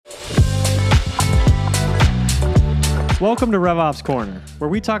Welcome to RevOps Corner, where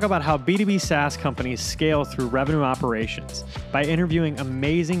we talk about how B2B SaaS companies scale through revenue operations by interviewing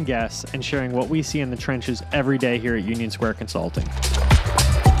amazing guests and sharing what we see in the trenches every day here at Union Square Consulting.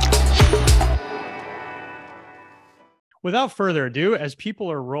 Without further ado, as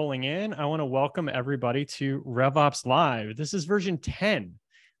people are rolling in, I want to welcome everybody to RevOps Live. This is version 10.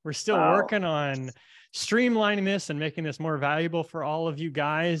 We're still working on streamlining this and making this more valuable for all of you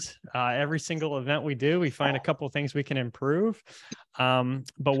guys. Every single event we do, we find a couple of things we can improve. But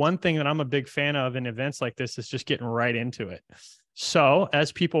one thing that I'm a big fan of in events like this is just getting right into it. So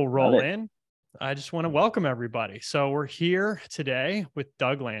as people roll in, I just want to welcome everybody. So we're here today with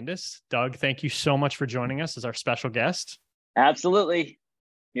Doug Landis. Doug, thank you so much for joining us as our special guest. Absolutely.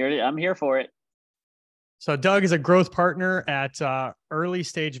 I'm here for it. So Doug is a growth partner at early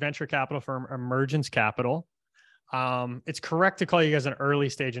stage venture capital firm Emergence Capital. It's correct to call you guys an early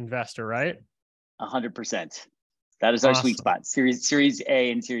stage investor, right? 100%. That is our sweet spot. Series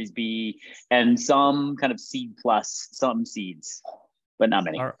A and Series B, and some kind of seed plus, some seeds, but not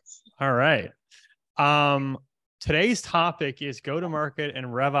many. All right. Today's topic is go-to-market and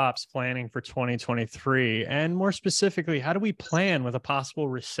RevOps planning for 2023. And more specifically, how do we plan with a possible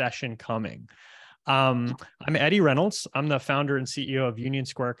recession coming? I'm Eddie Reynolds. I'm the founder and CEO of Union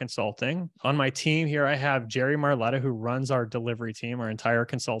Square Consulting. On my team here, I have Jerry Marletta, who runs our delivery team, our entire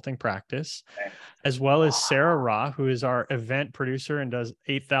consulting practice, as well as Sarah Ra, who is our event producer and does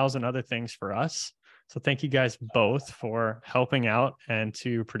 8,000 other things for us. So thank you guys both for helping out and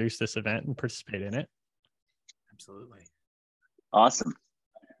to produce this event and participate in it. Absolutely. Awesome.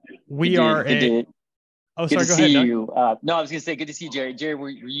 Oh, good sorry, to go see ahead, you. No, I was going to say, good to see you, Jerry. Jerry, were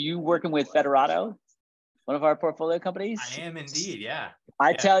you working with Federato, one of our portfolio companies? I am indeed, yeah.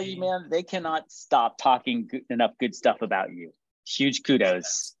 I tell you, man, they cannot stop talking enough good stuff about you. Huge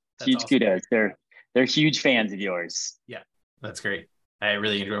kudos. Kudos. They're huge fans of yours. Yeah, that's great. I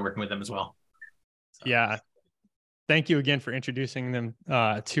really enjoy working with them as well. So. Yeah. Thank you again for introducing them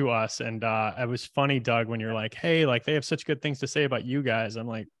to us. And it was funny, Doug, when you're like, hey, like they have such good things to say about you guys. I'm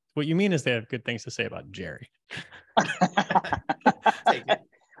like, what you mean is they have good things to say about Jerry.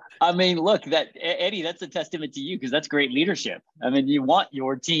 I mean, look, Eddie, that's a testament to you because that's great leadership. I mean, you want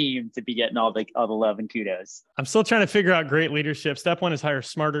your team to be getting all the love and kudos. I'm still trying to figure out great leadership. Step one is hire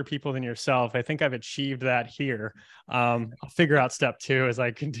smarter people than yourself. I think I've achieved that here. I'll figure out step two as I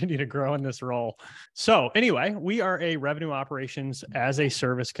continue to grow in this role. So anyway, we are a revenue operations as a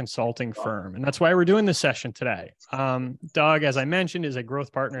service consulting firm. And that's why we're doing this session today. Doug, as I mentioned, is a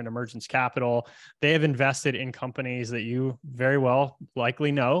growth partner at Emergence Capital. They have invested in companies that you very well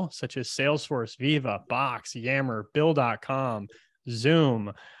likely know, such as Salesforce, Viva, Box, Yammer, Bill.com,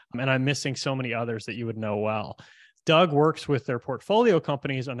 Zoom, and I'm missing so many others that you would know well. Doug works with their portfolio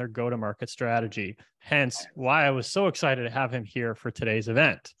companies on their go-to-market strategy, hence why I was so excited to have him here for today's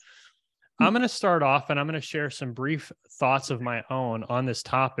event. I'm going to start off and I'm going to share some brief thoughts of my own on this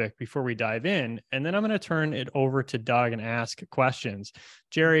topic before we dive in, and then I'm going to turn it over to Doug and ask questions.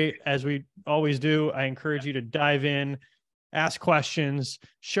 Jerry, as we always do, I encourage you to dive in, ask questions,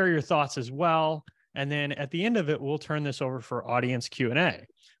 share your thoughts as well. And then at the end of it, we'll turn this over for audience Q&A.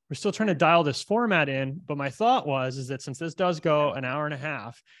 We're still trying to dial this format in, but my thought is that since this does go an hour and a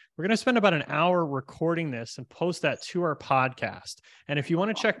half, we're going to spend about an hour recording this and post that to our podcast. And if you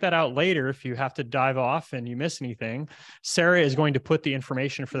want to check that out later, if you have to dive off and you miss anything, Sarah is going to put the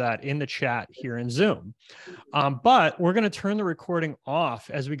information for that in the chat here in Zoom. But we're going to turn the recording off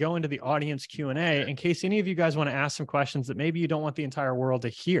as we go into the audience Q&A in case any of you guys want to ask some questions that maybe you don't want the entire world to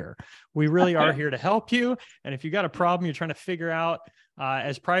hear. We really are here to help you. And if you got a problem you're trying to figure out,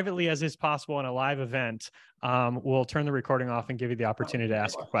 as privately as is possible in a live event, we'll turn the recording off and give you the opportunity to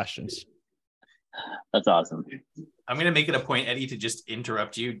ask questions. That's awesome. I'm going to make it a point, Eddie, to just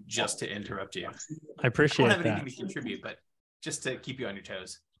interrupt you, I appreciate that. I don't have anything to contribute, but just to keep you on your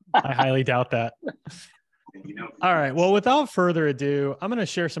toes. I highly doubt that. All right. Well, without further ado, I'm going to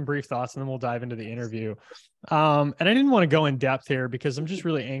share some brief thoughts and then we'll dive into the interview. And I didn't want to go in depth here because I'm just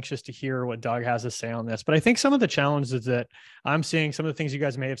really anxious to hear what Doug has to say on this. But I think some of the challenges that I'm seeing, some of the things you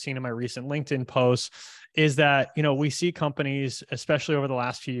guys may have seen in my recent LinkedIn posts, is that, we see companies, especially over the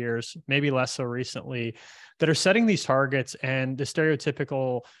last few years, maybe less so recently, that are setting these targets. And the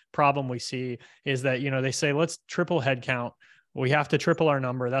stereotypical problem we see is that, they say, let's triple headcount. We have to triple our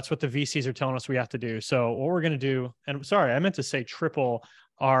number. That's what the VCs are telling us we have to do. So what we're going to do, and sorry, I meant to say triple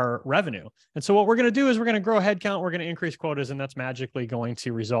our revenue. And so what we're going to do is we're going to grow headcount, we're going to increase quotas, and that's magically going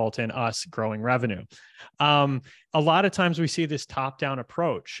to result in us growing revenue. A lot of times we see this top-down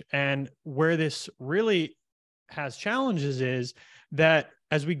approach, and where this really has challenges is that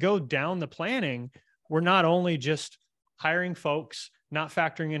as we go down the planning, we're not only just hiring folks, not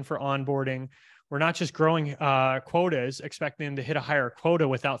factoring in for onboarding. We're not just growing quotas, expecting them to hit a higher quota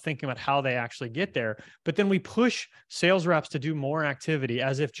without thinking about how they actually get there. But then we push sales reps to do more activity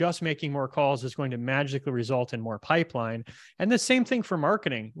as if just making more calls is going to magically result in more pipeline. And the same thing for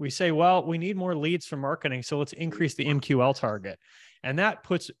marketing. We say, well, we need more leads from marketing, so let's increase the MQL target. And that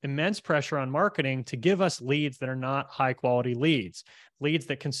puts immense pressure on marketing to give us leads that are not high quality leads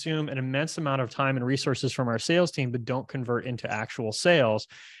that consume an immense amount of time and resources from our sales team, but don't convert into actual sales.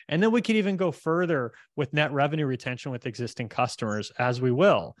 And then we could even go further with net revenue retention with existing customers, as we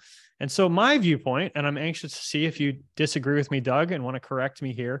will. And so my viewpoint, and I'm anxious to see if you disagree with me, Doug, and want to correct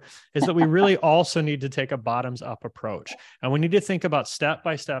me here, is that we really also need to take a bottoms up approach. And we need to think about step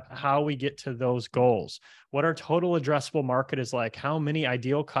by step how we get to those goals, what our total addressable market is like, how many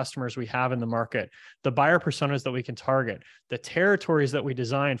ideal customers we have in the market, the buyer personas that we can target, the territories that we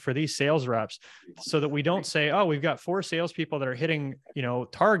design for these sales reps, so that we don't say, oh, we've got 4 salespeople that are hitting,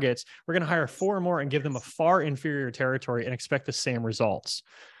 targets. We're going to hire 4 more and give them a far inferior territory and expect the same results.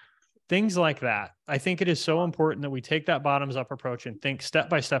 Things like that. I think it is so important that we take that bottoms up approach and think step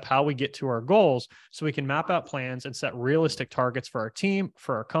by step how we get to our goals so we can map out plans and set realistic targets for our team,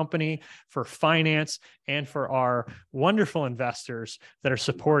 for our company, for finance, and for our wonderful investors that are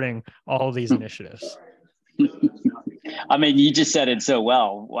supporting all of these initiatives. I mean, you just said it so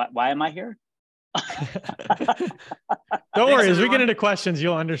well. Why am I here? Don't worry, as we get into questions,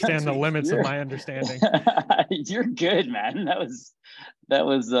 you'll understand the limits of my understanding. You're good, man. That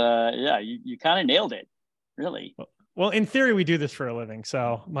was yeah, you kind of nailed it, really. Well, in theory, we do this for a living.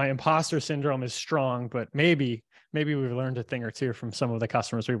 So my imposter syndrome is strong, but maybe we've learned a thing or two from some of the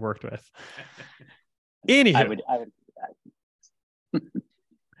customers we've worked with. Anywho. I would do that.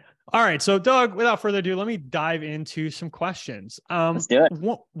 All right. So Doug, without further ado, let me dive into some questions. Let's do it.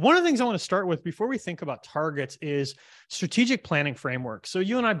 One of the things I want to start with before we think about targets is strategic planning framework. So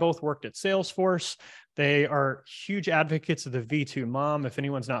you and I both worked at Salesforce. They are huge advocates of the V2 MOM. If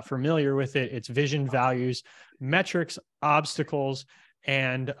anyone's not familiar with it, it's vision, values, metrics, obstacles,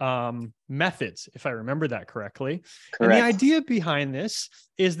 and methods, if I remember that correctly. Correct. And the idea behind this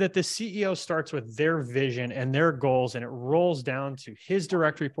is that the CEO starts with their vision and their goals, and it rolls down to his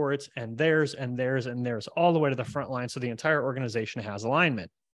direct reports and theirs and theirs and theirs, all the way to the front line. So the entire organization has alignment.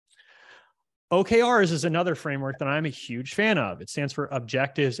 OKRs is another framework that I'm a huge fan of. It stands for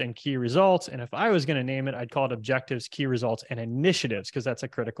objectives and key results. And if I was going to name it, I'd call it objectives, key results, and initiatives, because that's a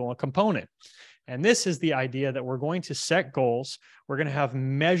critical component. And this is the idea that we're going to set goals. We're going to have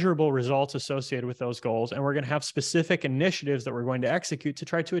measurable results associated with those goals. And we're going to have specific initiatives that we're going to execute to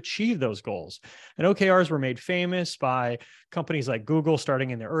try to achieve those goals. And OKRs were made famous by companies like Google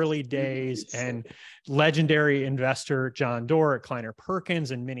starting in the early days, and legendary investor John Doerr at Kleiner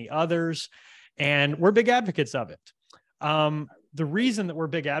Perkins and many others. And we're big advocates of it. The reason that we're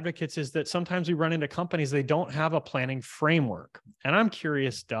big advocates is that sometimes we run into companies, they don't have a planning framework. And I'm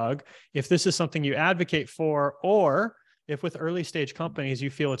curious, Doug, if this is something you advocate for, or if with early stage companies, you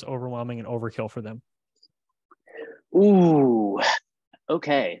feel it's overwhelming and overkill for them. Ooh,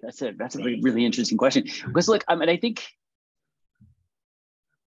 okay. That's a really interesting question. Because look, I mean, I think,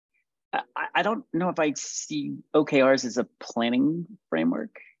 I don't know if I see OKRs as a planning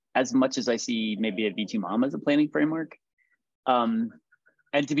framework as much as I see maybe a V2 MOM as a planning framework. And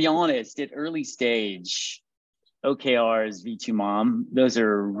to be honest, at early stage, OKRs, V2 MOM, those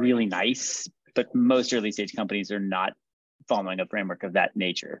are really nice, but most early stage companies are not following a framework of that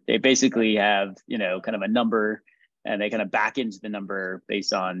nature. They basically have, kind of a number, and they kind of back into the number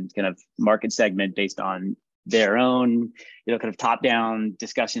based on kind of market segment, based on their own, kind of top-down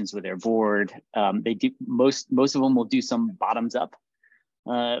discussions with their board. They do most of them will do some bottoms up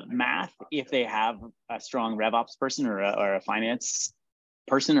math if they have a strong RevOps person or a finance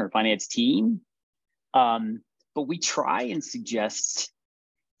person or a finance team. But we try and suggest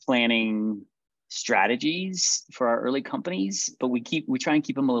planning strategies for our early companies, but we try and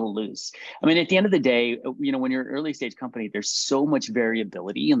keep them a little loose. I mean, at the end of the day, when you're an early stage company, there's so much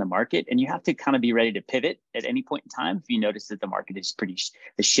variability in the market, and you have to kind of be ready to pivot at any point in time if you notice that the market is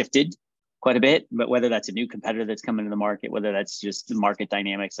has shifted quite a bit. But whether that's a new competitor that's coming to the market, whether that's just the market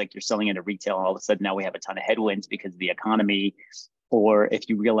dynamics, like you're selling into retail and all of a sudden now we have a ton of headwinds because of the economy, or if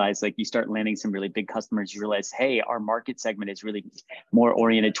you realize, like, you start landing some really big customers, you realize, hey, our market segment is really more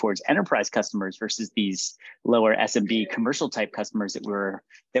oriented towards enterprise customers versus these lower SMB commercial type customers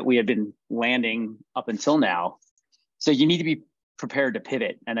that we have been landing up until now. So you need to be prepared to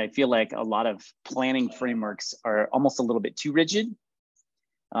pivot. And I feel like a lot of planning frameworks are almost a little bit too rigid.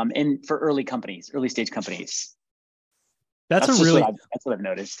 And for early stage companies. That's what I've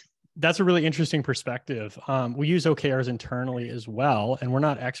noticed. That's a really interesting perspective. We use OKRs internally as well, and we're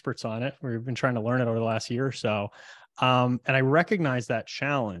not experts on it. We've been trying to learn it over the last year or so. And I recognize that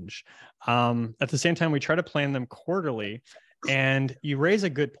challenge. At the same time, we try to plan them quarterly. And you raise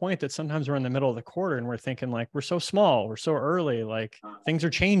a good point that sometimes we're in the middle of the quarter and we're thinking like, we're so small, we're so early, like things are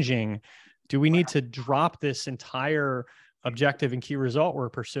changing. Do we need to drop this entire objective and key result we're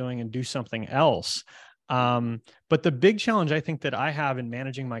pursuing and do something else? But the big challenge I think that I have in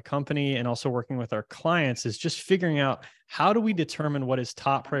managing my company and also working with our clients is just figuring out, how do we determine what is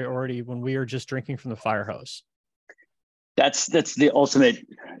top priority when we are just drinking from the fire hose? That's the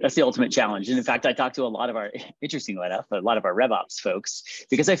ultimate challenge. And in fact, I talked to a lot of our RevOps folks,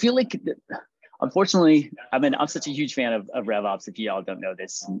 because I feel like, unfortunately, I'm such a huge fan of RevOps. If you all don't know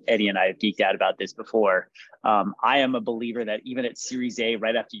this, Eddie and I have geeked out about this before. I am a believer that even at Series A,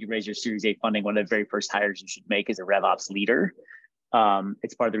 right after you raise your Series A funding, one of the very first hires you should make is a RevOps leader.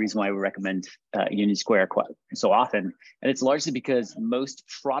 It's part of the reason why we recommend Union Square so often. And it's largely because most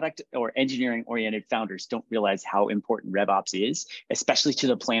product or engineering oriented founders don't realize how important RevOps is, especially to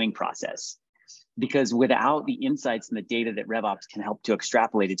the planning process. Because without the insights and the data that RevOps can help to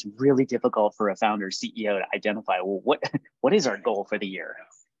extrapolate, it's really difficult for a founder CEO to identify, well, what is our goal for the year?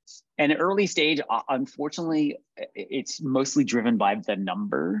 And early stage, unfortunately, it's mostly driven by the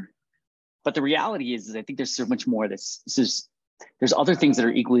number. But the reality is I think there's so much more there's other things that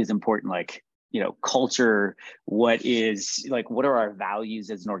are equally as important, like, culture, what are our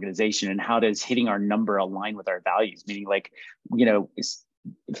values as an organization, and how does hitting our number align with our values? Meaning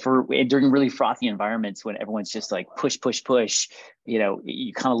during really frothy environments when everyone's just like push,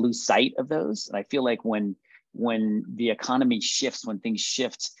 you kind of lose sight of those. And I feel like when the economy shifts, when things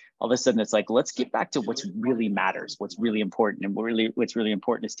shift, all of a sudden it's like, let's get back to what really matters, what's really important. And what's really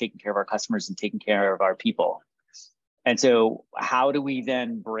important is taking care of our customers and taking care of our people. And so how do we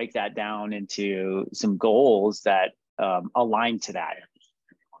then break that down into some goals that align to that?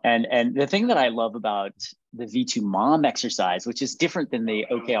 And the thing that I love about the V2 Mom exercise, which is different than the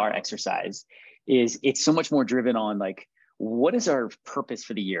OKR exercise, is it's so much more driven on like, what is our purpose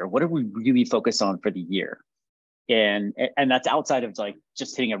for the year? What are we really focused on for the year? And that's outside of like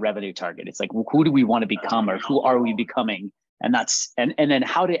just hitting a revenue target. It's like, well, who do we want to become, or who are we becoming? And then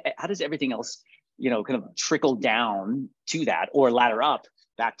how does everything else, kind of trickle down to that, or ladder up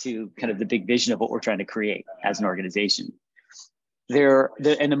back to kind of the big vision of what we're trying to create as an organization.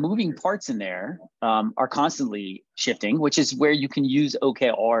 And the moving parts in there are constantly shifting, which is where you can use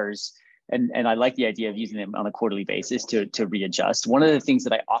OKRs. And I like the idea of using them on a quarterly basis to readjust. One of the things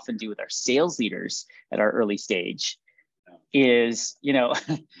that I often do with our sales leaders at our early stage is,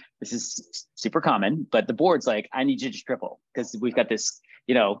 this is super common, but the board's like, I need you to triple, because we've got this,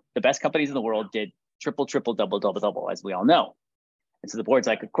 the best companies in the world did triple, double, as we all know. And so the board's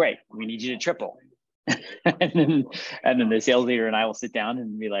like, great, we need you to triple. and then the sales leader and I will sit down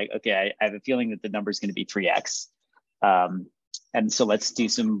and be like, okay, I have a feeling that the number is going to be 3x. And so let's do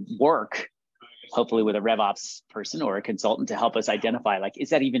some work, hopefully with a RevOps person or a consultant, to help us identify, like,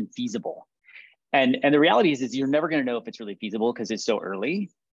 is that even feasible? And the reality is you're never going to know if it's really feasible because it's so early.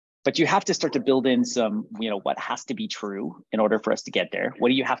 But you have to start to build in some, what has to be true in order for us to get there? What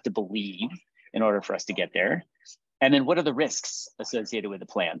do you have to believe in order for us to get there? And then what are the risks associated with the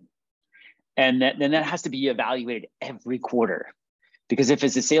plan? And then that has to be evaluated every quarter. Because if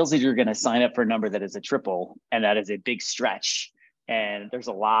as a sales leader, you're going to sign up for a number that is a triple, and that is a big stretch, and there's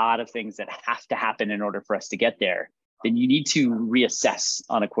a lot of things that have to happen in order for us to get there, then you need to reassess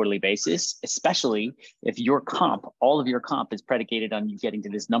on a quarterly basis, especially if all of your comp is predicated on you getting to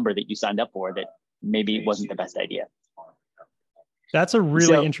this number that you signed up for that maybe wasn't the best idea. That's a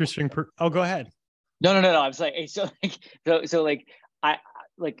really interesting. Oh, go ahead. No. I was like, I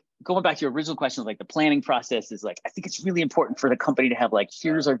going back to your original question, like the planning process is like, I think it's really important for the company to have like,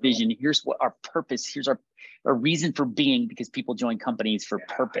 here's our vision, here's what our purpose, here's our reason for being, because people join companies for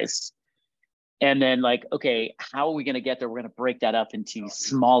purpose. And then like, okay, how are we going to get there? We're going to break that up into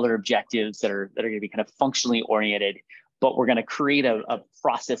smaller objectives that are going to be kind of functionally oriented, but we're going to create a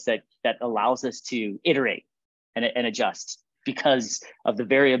process that allows us to iterate and adjust because of the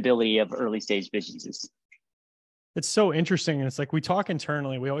variability of early stage visions. It's so interesting. And it's like, we talk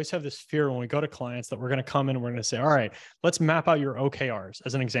internally, we always have this fear when we go to clients that we're going to come in and we're going to say, all right, let's map out your OKRs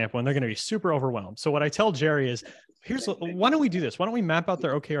as an example. And they're going to be super overwhelmed. So what I tell Jerry is, why don't we do this? Why don't we map out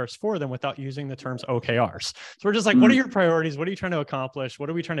their OKRs for them without using the terms OKRs? So we're just like, what are your priorities? What are you trying to accomplish? What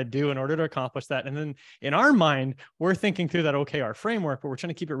are we trying to do in order to accomplish that? And then in our mind, we're thinking through that OKR framework, but we're trying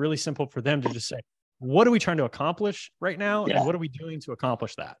to keep it really simple for them to just say, what are we trying to accomplish right now? Yeah. And what are we doing to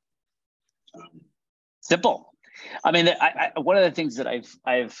accomplish that? Simple. I mean, one of the things that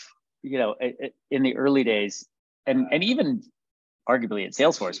I've in the early days, and even arguably at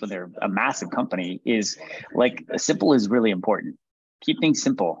Salesforce when they're a massive company, is like simple is really important. Keep things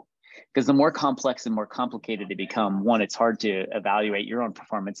simple, because the more complex and more complicated they become, one, it's hard to evaluate your own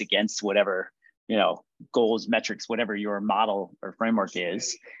performance against whatever, goals, metrics, whatever your model or framework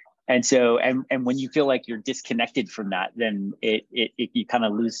is. And so, and when you feel like you're disconnected from that, then you kind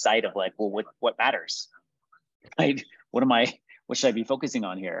of lose sight of like, well, what matters? Like, what should I be focusing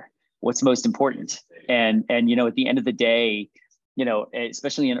on here? What's most important? And at the end of the day,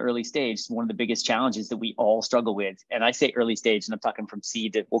 especially in early stage, one of the biggest challenges that we all struggle with, and I say early stage, and I'm talking from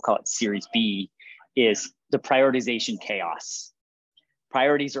seed to, we'll call it Series B, is the prioritization chaos.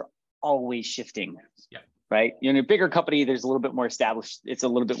 Priorities are always shifting. Yeah. Right. In a bigger company, there's a little bit more established. It's a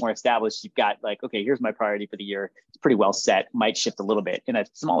little bit more established. You've got like, okay, here's my priority for the year. It's pretty well set. Might shift a little bit. In a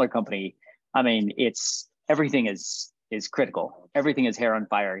smaller company, I mean, everything is critical. Everything is hair on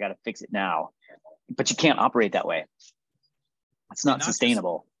fire. I got to fix it now. But you can't operate that way. It's not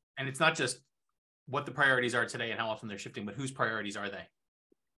sustainable. And it's not just what the priorities are today and how often they're shifting, but whose priorities are they?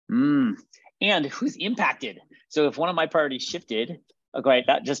 And who's impacted. So if one of my priorities shifted, okay,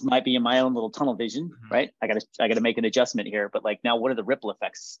 that just might be in my own little tunnel vision, right? I gotta make an adjustment here, but like now, what are the ripple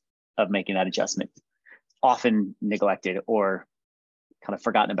effects of making that adjustment? Often neglected or kind of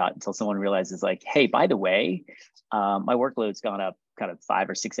forgotten about until someone realizes like, hey, by the way, my workload's gone up kind of 5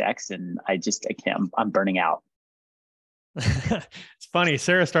 or 6x, and I can't. I'm burning out. It's funny.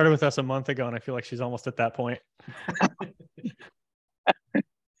 Sarah started with us a month ago, and I feel like she's almost at that point.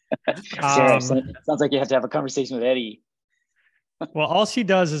 Sarah, sounds like you have to have a conversation with Eddie. Well, all she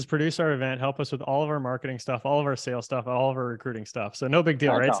does is produce our event, help us with all of our marketing stuff, all of our sales stuff, all of our recruiting stuff. So no big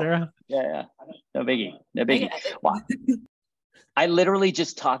deal, right, Sarah? Yeah. No biggie. Wow. I literally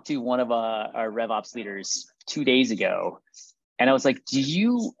just talked to one of our RevOps leaders 2 days ago. And I was like, do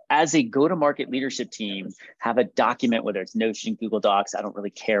you, as a go-to-market leadership team, have a document, whether it's Notion, Google Docs, I don't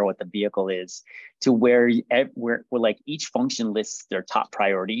really care what the vehicle is, to where like each function lists their top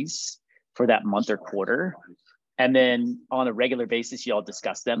priorities for that month or quarter? And then on a regular basis, you all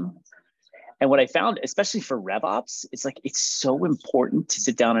discuss them. And what I found, especially for RevOps, it's like, it's so important to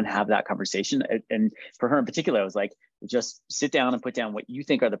sit down and have that conversation. And for her in particular, I was like, just sit down and put down what you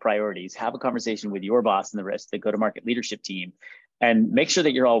think are the priorities, have a conversation with your boss and the rest of the go-to-market leadership team, and make sure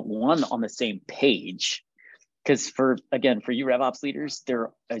that you're all on the same page. Because for you RevOps leaders,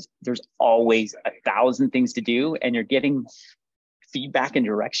 there's always 1,000 things to do, and you're getting feedback and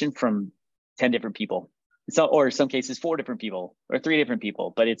direction from 10 different people. So, or in some cases, 4 different people or 3 different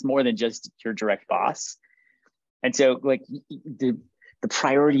people, but it's more than just your direct boss. And so like the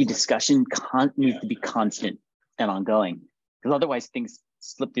priority discussion needs to be constant and ongoing, because otherwise things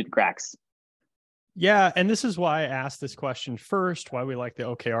slip through the cracks. Yeah. And this is why I asked this question first, why we like the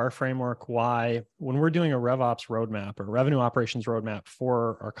OKR framework, why when we're doing a RevOps roadmap or revenue operations roadmap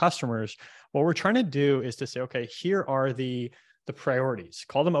for our customers, what we're trying to do is to say, okay, here are the priorities,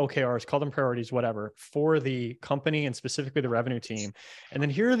 call them OKRs, call them priorities, whatever, for the company and specifically the revenue team. And then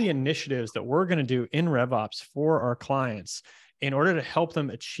here are the initiatives that we're going to do in RevOps for our clients in order to help them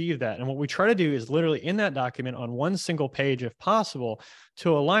achieve that. And what we try to do is literally in that document on one single page, if possible,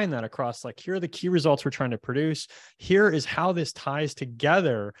 to align that across, like, here are the key results we're trying to produce. Here is how this ties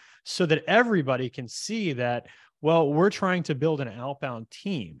together so that everybody can see that, well, we're trying to build an outbound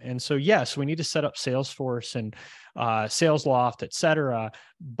team. And so, yes, we need to set up Salesforce and SalesLoft, et cetera.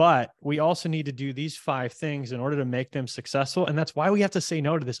 But we also need to do these 5 things in order to make them successful. And that's why we have to say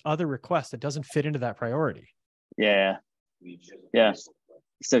no to this other request that doesn't fit into that priority. Yeah.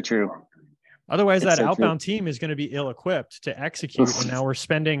 So true. Otherwise, that outbound team is going to be ill-equipped to execute. And now we're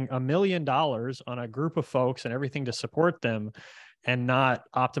spending $1 million on a group of folks and everything to support them and not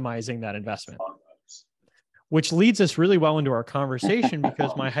optimizing that investment. Which leads us really well into our conversation,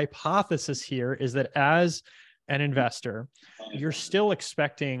 because my hypothesis here is that as an investor, you're still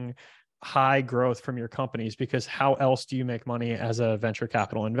expecting high growth from your companies, because how else do you make money as a venture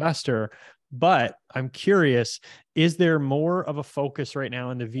capital investor? But I'm curious, is there more of a focus right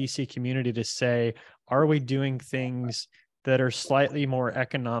now in the VC community to say, are we doing things that are slightly more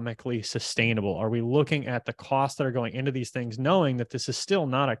economically sustainable? Are we looking at the costs that are going into these things, knowing that this is still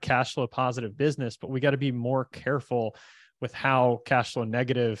not a cash flow positive business, but we got to be more careful with how cash flow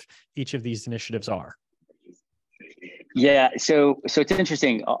negative each of these initiatives are? Yeah, so it's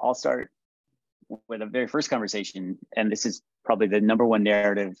interesting. I'll start with the very first conversation, and this is probably the number one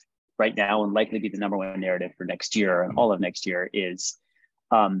narrative right now, and likely be the number one narrative for next year and all of next year, is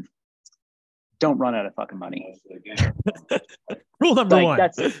don't run out of fucking money. Rule number one.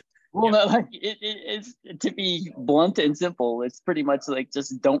 Well, no, like it's, to be blunt and simple, it's pretty much like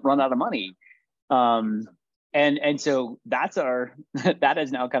just don't run out of money. And so that's that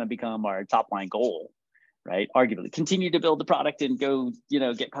has now kind of become our top line goal, right? Arguably, continue to build the product and go,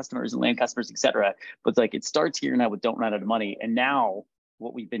 get customers and land customers, et cetera. But like it starts here now with don't run out of money. And now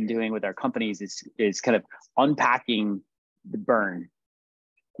what we've been doing with our companies is kind of unpacking the burn.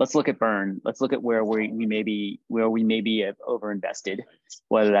 Let's look at burn. Let's look at where we may be have overinvested,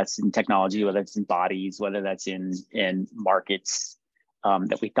 whether that's in technology, whether it's in bodies, whether that's in markets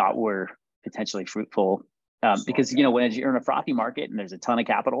that we thought were potentially fruitful. Because when you're in a frothy market and there's a ton of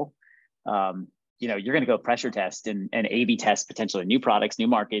capital, you're going to go pressure test and A/B test potentially new products, new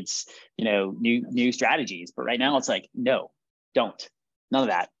markets, new strategies. But right now it's like, no, don't, none of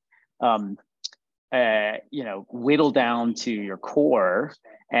that. Whittle down to your core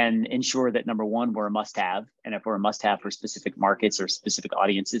and ensure that number one, we're a must-have. And if we're a must-have for specific markets or specific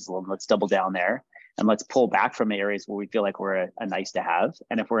audiences, well, let's double down there and let's pull back from the areas where we feel like we're a nice to have.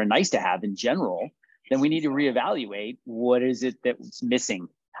 And if we're a nice to have in general, then we need to reevaluate what is it that's missing?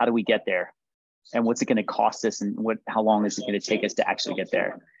 How do we get there? And what's it going to cost us? And how long is it going to take us to actually get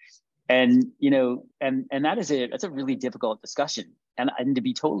there? And, and that's a really difficult discussion. And to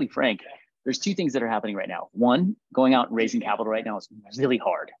be totally frank, there's two things that are happening right now. One, going out and raising capital right now is really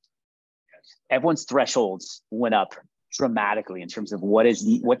hard. Everyone's thresholds went up dramatically in terms of what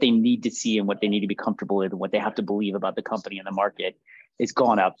they need to see and what they need to be comfortable with and what they have to believe about the company and the market. It's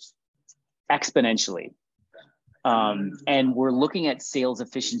gone up exponentially. And we're looking at sales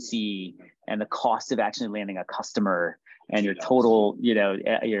efficiency and the cost of actually landing a customer and your total,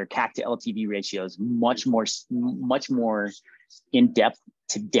 your CAC to LTV ratios much more in depth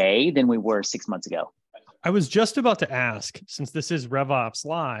today than we were 6 months ago. I was just about to ask, since this is RevOps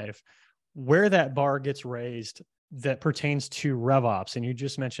Live, where that bar gets raised that pertains to RevOps. And you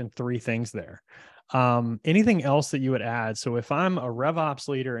just mentioned 3 things there. Anything else that you would add? So if I'm a RevOps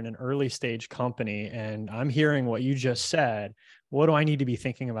leader in an early stage company and I'm hearing what you just said, what do I need to be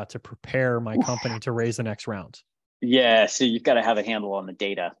thinking about to prepare my company to raise the next round? Yeah. So you've got to have a handle on the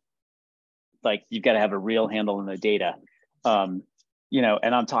data. Like you've got to have a real handle on the data. And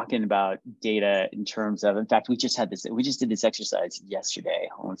I'm talking about data in terms of, in fact, we just did this exercise yesterday.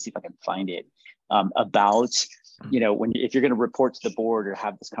 I want to see if I can find it, about, if you're going to report to the board or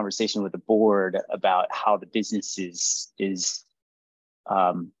have this conversation with the board about how the business is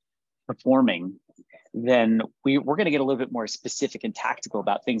performing, then we're going to get a little bit more specific and tactical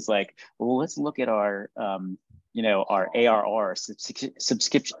about things like, well, let's look at our ARR,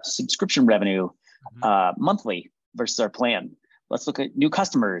 subscription revenue, monthly versus our plan. Let's look at new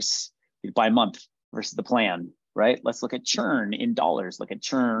customers by month versus the plan, right? Let's look at churn in dollars, look at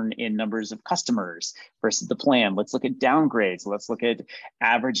churn in numbers of customers versus the plan. Let's look at downgrades. Let's look at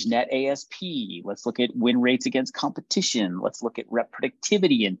average net ASP. Let's look at win rates against competition. Let's look at rep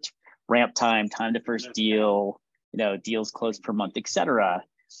productivity and ramp time to first deal, deals closed per month, et cetera.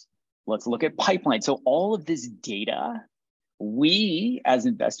 Let's look at pipeline. So all of this data, we as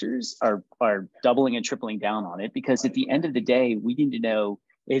investors are doubling and tripling down on it, because at the end of the day, we need to know,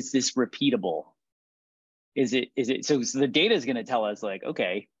 is this repeatable? Is it so the data is going to tell us like,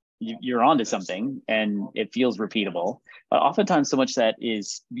 okay, you're onto something and it feels repeatable. But oftentimes so much that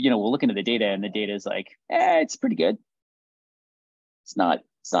is, we'll look into the data and the data is like, it's pretty good. It's not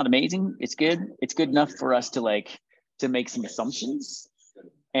amazing. It's good. It's good enough for us to make some assumptions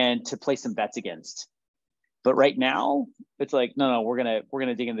and to place some bets against. But right now, it's like, no, we're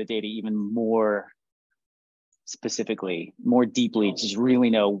gonna dig into the data even more specifically, more deeply, just really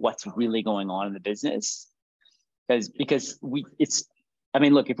know what's really going on in the business. Because look,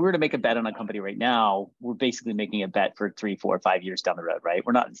 if we were to make a bet on a company right now, we're basically making a bet for 3, 4, 5 years down the road, right?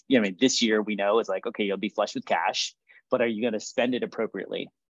 We're not, this year we know is like, okay, you'll be flush with cash, but are you going to spend it appropriately?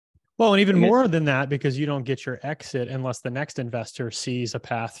 Well, and even more than that, because you don't get your exit unless the next investor sees a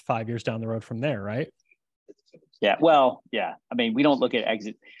path 5 years down the road from there, right? Yeah. Well, yeah. We don't look at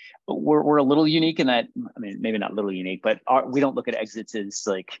exit. We're a little unique in that. Maybe not a little unique, but we don't look at exits as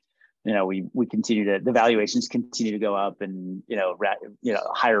like, we continue to, the valuations continue to go up, and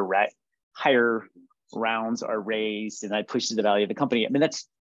higher rounds are raised, and that pushes the value of the company. That's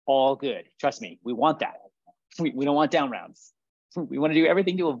all good. Trust me, we want that. We don't want down rounds. We want to do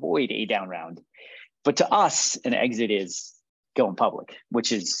everything to avoid a down round. But to us, an exit is going public,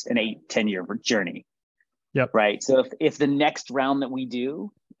 which is an 8-10 year journey. Yep. Right. So if the next round that we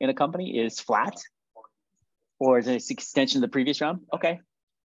do in a company is flat or is an extension of the previous round, okay,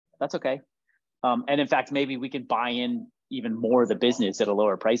 that's okay. And in fact, maybe we could buy in even more of the business at a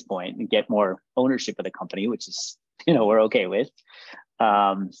lower price point and get more ownership of the company, which is, we're okay with.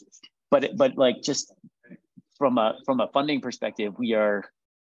 But like just from a funding perspective, we are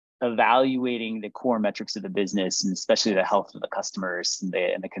evaluating the core metrics of the business, and especially the health of the customers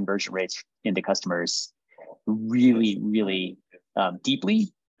and the conversion rates into customers really, really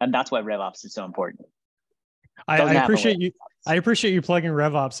deeply. And that's why RevOps is so important. I appreciate you. I appreciate you plugging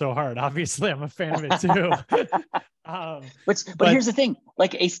RevOps so hard. Obviously, I'm a fan of it too. But here's the thing: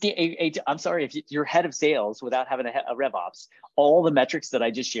 like I'm sorry, if you're head of sales without having a RevOps, all the metrics that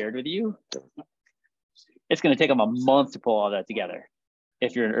I just shared with you, it's going to take them a month to pull all that together.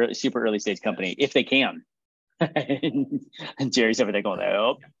 If you're a super early stage company, if they can. And Jerry's over there going,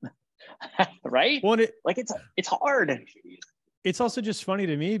 "Oh, right." Well, it's hard. It's also just funny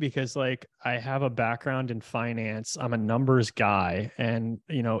to me because like I have a background in finance. I'm a numbers guy. And,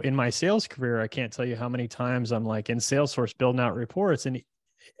 you know, in my sales career, I can't tell you how many times I'm like in Salesforce building out reports. And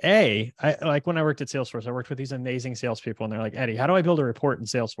I like when I worked at Salesforce, I worked with these amazing salespeople and they're like, Eddie, how do I build a report in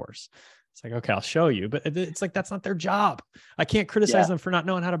Salesforce? It's like, okay, I'll show you, but it's like, that's not their job. I can't criticize them for not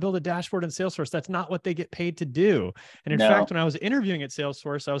knowing how to build a dashboard in Salesforce. That's not what they get paid to do. And in fact, when I was interviewing at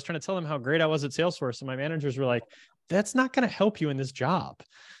Salesforce, I was trying to tell them how great I was at Salesforce. And my managers were like, that's not going to help you in this job.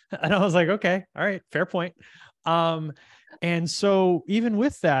 And I was like, okay, all right, fair point. And so even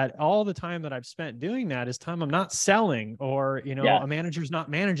with that, all the time that I've spent doing that is time I'm not selling or, you know, a manager's not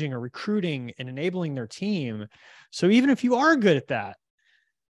managing or recruiting and enabling their team. So even if you are good at that,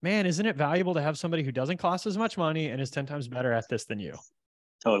 man, isn't it valuable to have somebody who doesn't cost as much money and is 10 times better at this than you?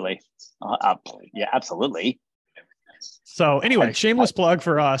 Totally. Yeah, absolutely. So anyway, shameless plug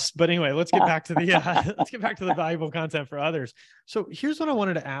for us, but anyway, let's get back to the valuable content for others. So here's what I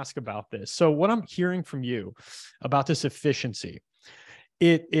wanted to ask about this. So what I'm hearing from you about this efficiency,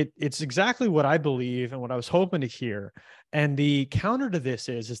 it's exactly what I believe and what I was hoping to hear. And the counter to this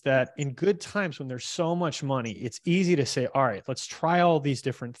is that in good times when there's so much money, it's easy to say, all right, let's try all these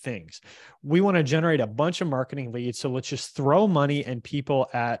different things. We want to generate a bunch of marketing leads. So let's just throw money and people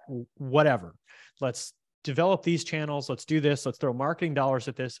at whatever. Let's develop these channels. Let's do this. Let's throw marketing dollars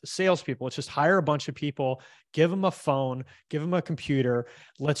at this. Salespeople, let's just hire a bunch of people, give them a phone, give them a computer.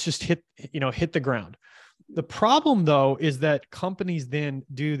 Let's just hit the ground. The problem though, is that companies then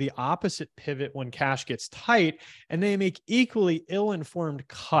do the opposite pivot when cash gets tight and they make equally ill-informed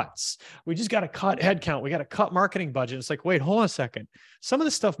cuts. We just got to cut headcount. We got to cut marketing budget. It's like, wait, hold on a second. Some of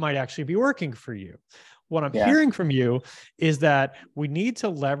this stuff might actually be working for you. What I'm hearing from you is that we need to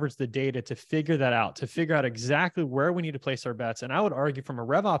leverage the data to figure that out, to figure out exactly where we need to place our bets. And I would argue from a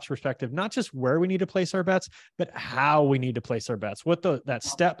RevOps perspective, not just where we need to place our bets, but how we need to place our bets, what that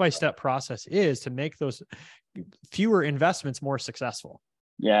step-by-step process is to make those fewer investments more successful.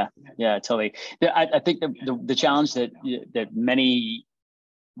 Yeah, totally. I think the challenge that many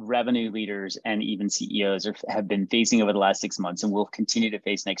revenue leaders and even CEOs have been facing over the last 6 months and will continue to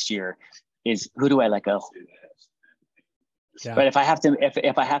face next year is, who do I let go? Yeah. But if I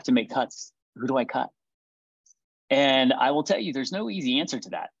have to make cuts, who do I cut? And I will tell you, there's no easy answer to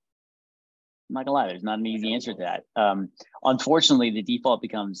that. I'm not gonna lie, there's not an easy answer to that. Unfortunately, the default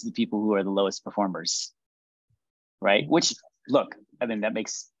becomes the people who are the lowest performers, right? Which, look, I mean, that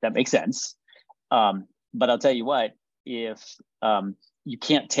makes sense. But I'll tell you what, if you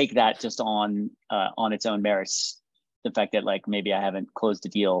can't take that just on its own merits, the fact that like maybe I haven't closed a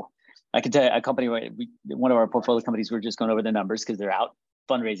deal. I can tell you a company, one of our portfolio companies, we're just going over the numbers because they're out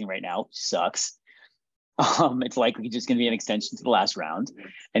fundraising right now. Sucks. It's likely just going to be an extension to the last round.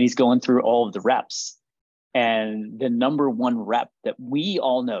 And he's going through all of the reps. And the number one rep that we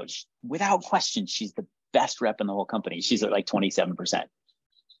all know, without question, she's the best rep in the whole company. She's at like 27%.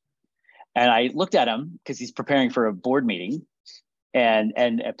 And I looked at him because he's preparing for a board meeting and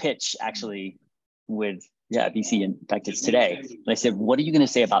a pitch actually with VC. In fact, it's today. And I said, what are you going to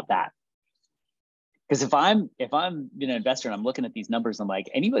say about that? Because if I'm an investor and I'm looking at these numbers, I'm like,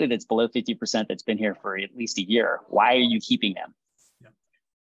 anybody that's below 50% that's been here for at least a year, why are you keeping them? Yeah.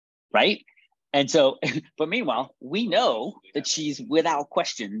 Right? And so, but meanwhile, we know that she's without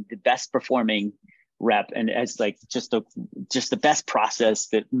question the best performing rep, and as like just the best process,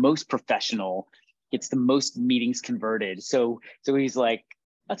 the most professional, gets the most meetings converted. So he's like,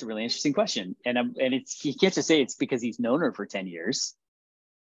 that's a really interesting question. And he can't just say it's because he's known her for 10 years.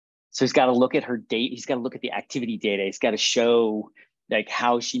 So he's got to look at her date. He's got to look at the activity data. He's got to show like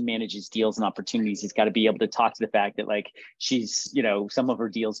how she manages deals and opportunities. He's got to be able to talk to the fact that like she's, some of her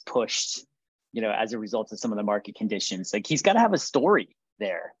deals pushed, as a result of some of the market conditions. Like he's got to have a story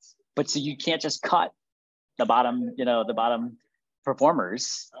there. But so you can't just cut the bottom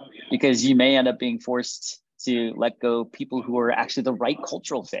performers, because you may end up being forced to let go people who are actually the right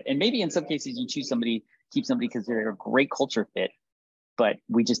cultural fit. And maybe in some cases you keep somebody because they're a great culture fit. but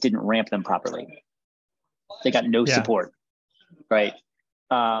we just didn't ramp them properly. They got no support, right?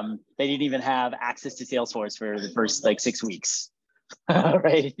 They didn't even have access to Salesforce for the first like 6 weeks,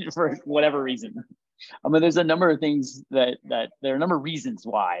 right? For whatever reason. I mean, there's a number of things that there are a number of reasons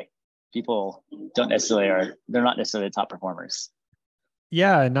why people they're not necessarily the top performers.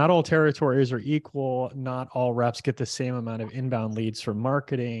 Yeah, not all territories are equal. Not all reps get the same amount of inbound leads from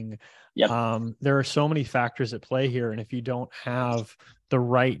marketing. Yep. There are so many factors at play here. And if you don't have the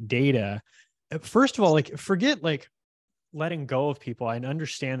right data, first of all, like forget like letting go of people. I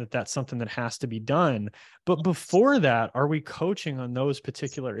understand that that's something that has to be done. But before that, are we coaching on those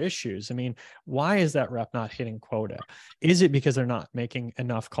particular issues? I mean, why is that rep not hitting quota? Is it because they're not making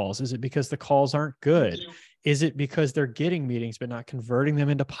enough calls? Is it because the calls aren't good? Is it because they're getting meetings, but not converting them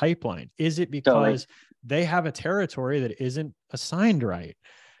into pipeline? Is it because they have a territory that isn't assigned right?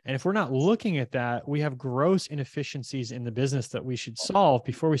 And if we're not looking at that, we have gross inefficiencies in the business that we should solve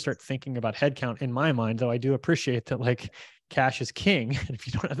before we start thinking about headcount. In my mind, though, I do appreciate that like cash is king. And if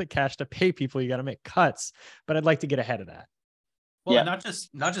you don't have the cash to pay people, you got to make cuts. But I'd like to get ahead of that. Well, not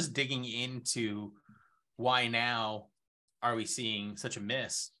just digging into why now are we seeing such a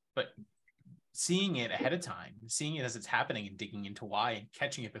miss, but seeing it ahead of time, seeing it as it's happening and digging into why and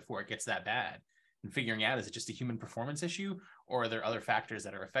catching it before it gets that bad. And figuring out, is it just a human performance issue, or are there other factors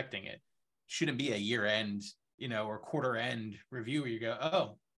that are affecting it? Shouldn't be a year end, or quarter end review where you go,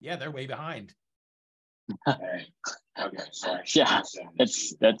 oh yeah, they're way behind. Yeah,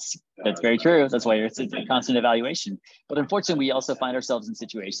 that's very true. That's why it's a constant evaluation. But unfortunately, we also find ourselves in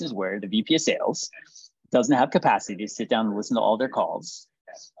situations where the VP of sales doesn't have capacity to sit down and listen to all their calls.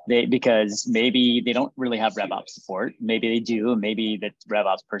 Because maybe they don't really have RevOps support. Maybe they do. And maybe that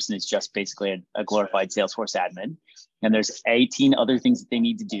RevOps person is just basically a glorified Salesforce admin. And there's 18 other things that they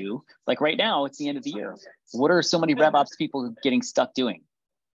need to do. Like right now, it's the end of the year. What are so many RevOps people getting stuck doing?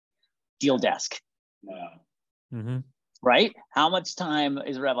 Deal desk. Mm-hmm. Right? How much time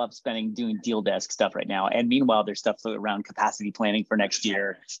is RevOps spending doing deal desk stuff right now? And meanwhile, there's stuff around capacity planning for next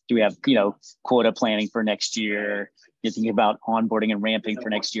year. Do we have, quota planning for next year? You're thinking about onboarding and ramping for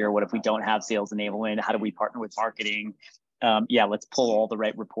next year. What if we don't have sales enablement? How do we partner with marketing? Let's pull all the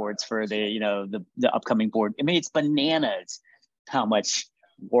right reports for the upcoming board. I mean, it's bananas how much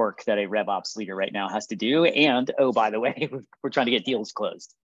work that a RevOps leader right now has to do. And oh, by the way, we're trying to get deals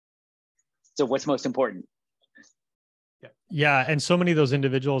closed. So what's most important? Yeah. And so many of those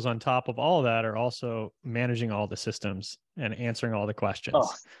individuals on top of all of that are also managing all the systems and answering all the questions,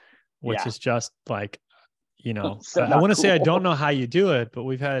 which is just like, so I want to say, I don't know how you do it, but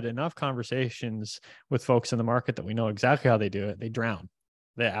we've had enough conversations with folks in the market that we know exactly how they do it. They drown.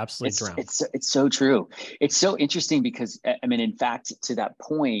 They absolutely drown. It's so true. It's so interesting because, I mean, in fact, to that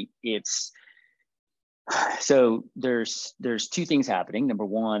point, so there's two things happening. Number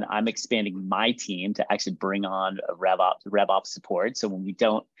one, I'm expanding my team to actually bring on a RevOps support. So when we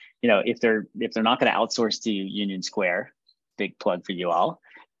don't, if they're not going to outsource to Union Square, big plug for you all.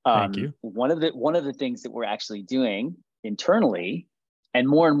 Thank you. One of the things that we're actually doing internally, and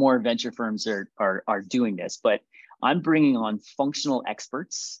more venture firms are doing this, but I'm bringing on functional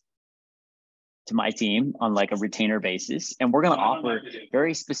experts to my team on like a retainer basis, and we're going to offer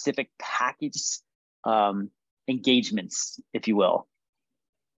very specific packaged engagements, if you will.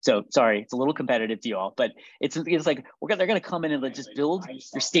 So sorry, it's a little competitive to you all, but it's like they're going to come in and just build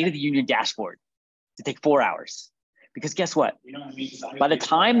your State of the Union dashboard to take 4 hours. Because guess what? By the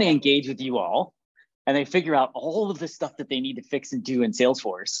time they engage with you all and they figure out all of the stuff that they need to fix and do in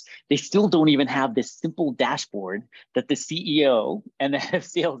Salesforce, they still don't even have this simple dashboard that the CEO and the head of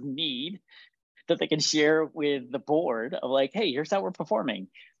sales need that they can share with the board of like, hey, here's how we're performing.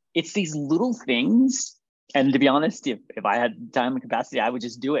 It's these little things. And to be honest, if I had time and capacity, I would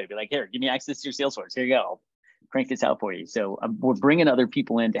just do it. Be like, here, give me access to your Salesforce. Here you go. I'll crank this out for you. So we're bringing other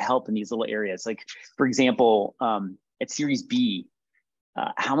people in to help in these little areas. Like, for example, at Series B,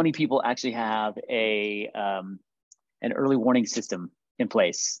 how many people actually have an early warning system in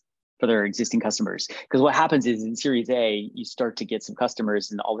place for their existing customers? Because what happens is in Series A, you start to get some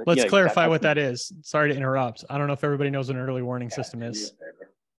customers and all that. Let's clarify what that is. Sorry to interrupt. I don't know if everybody knows what an early warning system is.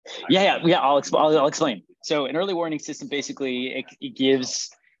 Yeah. I'll explain. So an early warning system, basically, it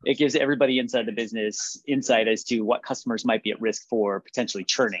gives everybody inside the business insight as to what customers might be at risk for potentially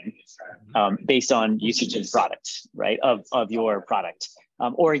churning based on usage of product, right? Of your product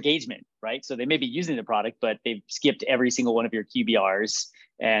or engagement, right? So they may be using the product, but they've skipped every single one of your QBRs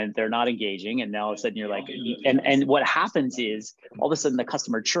and they're not engaging. And now all of a sudden you're like, and what happens is all of a sudden the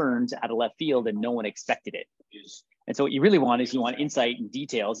customer churns out of left field and no one expected it. And so what you really want is you want insight and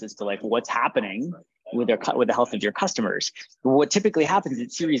details as to like what's happening with the health of your customers. But what typically happens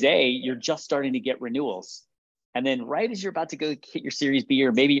at Series A, you're just starting to get renewals. And then right as you're about to go hit your Series B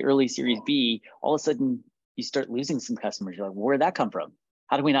or maybe early Series B, all of a sudden you start losing some customers. You're like, where'd that come from?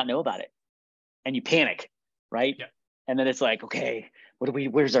 How do we not know about it? And you panic, right? Yeah. And then it's like, okay,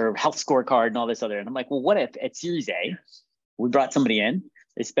 where's our health scorecard and all this other? And I'm like, well, what if at Series A, we brought somebody in,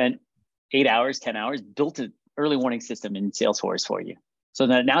 they spent 8 hours, 10 hours, built an early warning system in Salesforce for you. So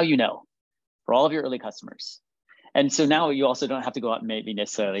that now you know for all of your early customers. And so now you also don't have to go out and maybe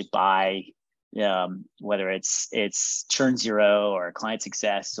necessarily buy whether it's churn zero or client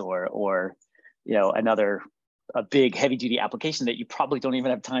success or a big heavy duty application that you probably don't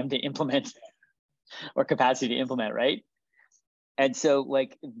even have time to implement or capacity to implement, right? And so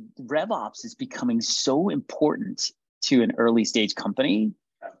like RevOps is becoming so important to an early stage company.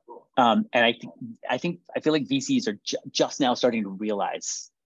 And I feel like VCs are just now starting to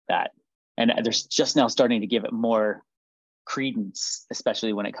realize that, and they're just now starting to give it more credence,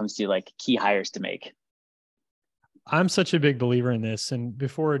 especially when it comes to like key hires to make. I'm such a big believer in this. And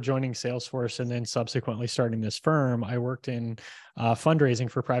before joining Salesforce and then subsequently starting this firm, I worked in fundraising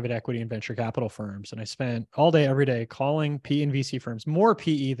for private equity and venture capital firms. And I spent all day, every day calling PE and VC firms, more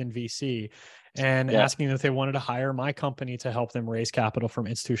PE than VC, and asking them if they wanted to hire my company to help them raise capital from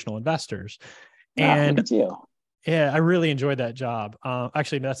institutional investors. And look at you. Yeah, I really enjoyed that job.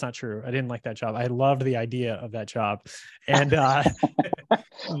 Actually, that's not true. I didn't like that job. I loved the idea of that job. And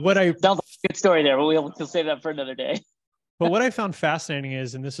what I sounds like a good story there, but we'll save that for another day. But what I found fascinating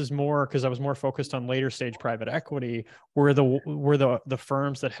is, and this is more because I was more focused on later stage private equity, were the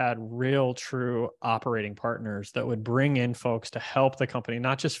firms that had real, true operating partners that would bring in folks to help the company,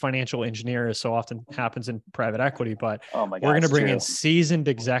 not just financial engineers, so often happens in private equity, but we're going to bring in seasoned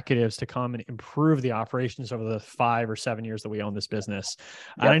executives to come and improve the operations over the 5 or 7 years that we own this business. Yep.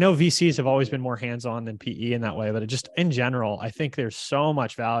 And I know VCs have always been more hands-on than PE in that way, but just in general, I think there's so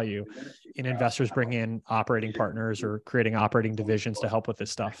much value in investors bringing in operating partners or creating operating divisions to help with this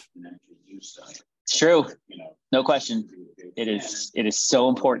stuff. It's true. No question. It is so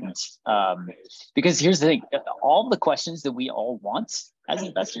important. Because here's the thing, all the questions that we all want as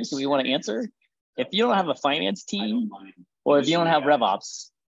investors that we want to answer, if you don't have a finance team or if you don't have RevOps,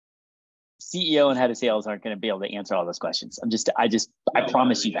 CEO and head of sales aren't going to be able to answer all those questions. I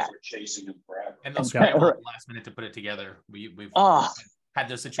promise you that. And they'll scramble at the last minute to put it together. We've had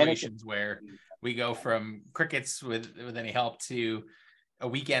those situations where we go from crickets with any help to a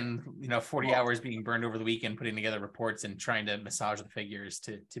weekend, 40 hours being burned over the weekend, putting together reports and trying to massage the figures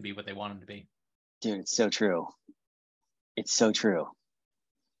to be what they want them to be. Dude, it's so true. It's so true.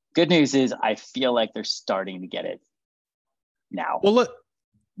 Good news is I feel like they're starting to get it now. Well,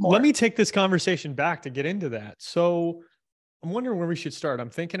 let me take this conversation back to get into that. So I'm wondering where we should start.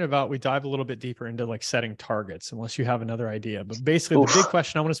 I'm thinking about, we dive a little bit deeper into like setting targets, unless you have another idea. But basically the big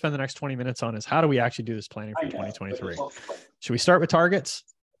question I want to spend the next 20 minutes on is, how do we actually do this planning for 2023? Should we start with targets?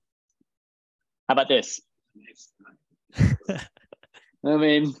 How about this? I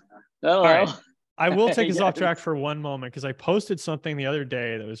mean, all right. I will take us off track for one moment because I posted something the other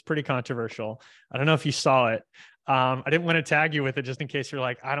day that was pretty controversial. I don't know if you saw it. I didn't want to tag you with it just in case you're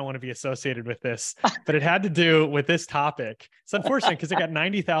like, I don't want to be associated with this, but it had to do with this topic. It's unfortunate because it got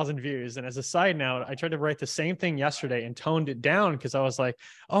 90,000 views. And as a side note, I tried to write the same thing yesterday and toned it down because I was like,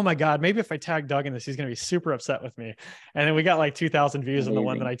 oh my God, maybe if I tag Doug in this, he's going to be super upset with me. And then we got like 2,000 views on the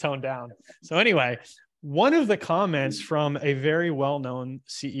one that I toned down. So anyway, one of the comments from a very well-known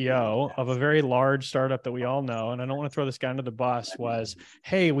CEO of a very large startup that we all know, and I don't want to throw this guy under the bus, was,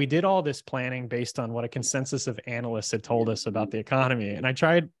 hey, we did all this planning based on what a consensus of analysts had told us about the economy. And I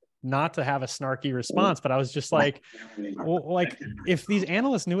tried not to have a snarky response, but I was just like, well, like if these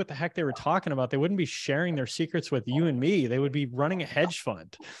analysts knew what the heck they were talking about, they wouldn't be sharing their secrets with you and me. They would be running a hedge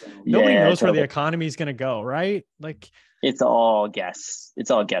fund. Nobody knows where the economy is going to go, right? Like it's all guess.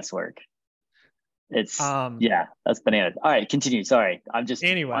 It's all guesswork. It's that's bananas. All right, continue. Sorry. I'm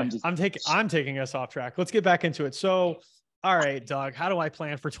taking us off track. Let's get back into it. So, all right, Doug, how do I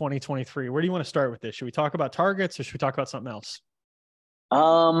plan for 2023? Where do you want to start with this? Should we talk about targets or should we talk about something else?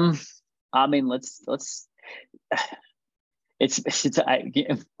 I mean, let's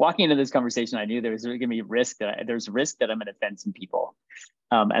walking into this conversation, I knew there was going to be risk that I'm going to offend some people.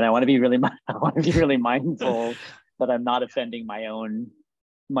 And I want to be really mindful that I'm not offending my own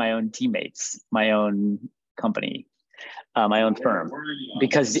teammates, my own company, my own firm.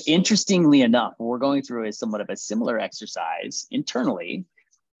 Because interestingly enough, what we're going through is somewhat of a similar exercise internally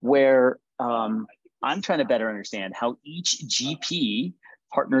where I'm trying to better understand how each GP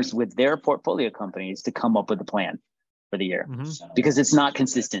partners with their portfolio companies to come up with a plan for the year, because it's not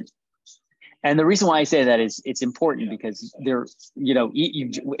consistent. And the reason why I say that is it's important because they're,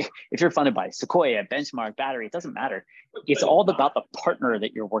 if you're funded by Sequoia, Benchmark, Battery, it doesn't matter. It's all about the partner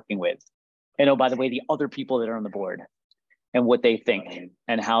that you're working with. And oh, by the way, the other people that are on the board and what they think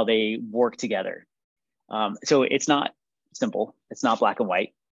and how they work together. So it's not simple. It's not black and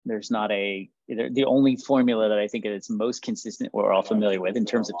white. There's not the only formula that I think is most consistent we're all familiar with in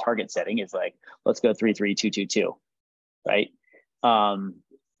terms of target setting is like, let's go 3-3-2-2-2, right?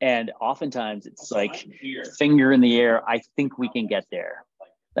 And oftentimes it's like finger in the air. I think we can get there.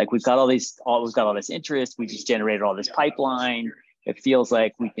 Like we've got all this interest. We just generated all this pipeline. It feels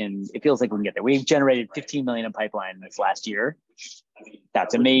like we can get there. We've generated 15 million in pipeline this last year.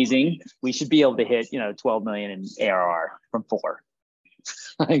 That's amazing. We should be able to hit, 12 million in ARR from 4.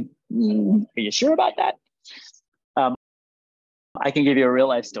 Like, are you sure about that? I can give you a real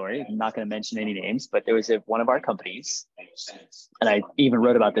life story. I'm not going to mention any names, but there was one of our companies, and I even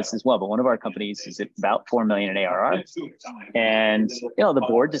wrote about this as well, but one of our companies is at about 4 million in ARR. And, the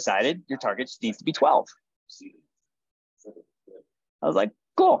board decided your target needs to be 12. I was like,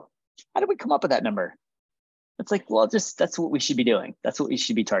 cool. How did we come up with that number? It's like, well, that's what we should be doing. That's what we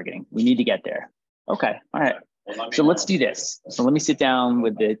should be targeting. We need to get there. Okay. All right. So let's do this. So let me sit down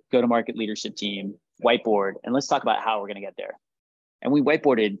with the go-to-market leadership team, whiteboard, and let's talk about how we're going to get there. And we've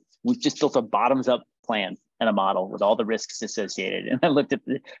just built a bottoms-up plan and a model with all the risks associated. And I looked at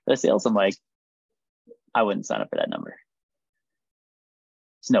the sales. I'm like, I wouldn't sign up for that number.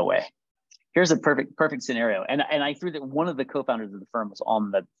 There's no way. Here's a perfect scenario. And I threw that one of the co-founders of the firm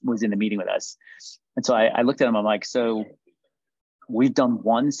was in the meeting with us. And so I looked at him. I'm like, so we've done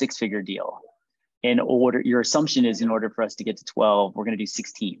one 6-figure deal. Your assumption is in order for us to get to 12, we're going to do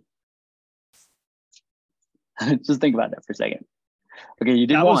 16. Just think about that for a second. Okay, you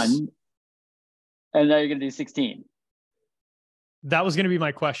did one, and now you're going to do 16. That was going to be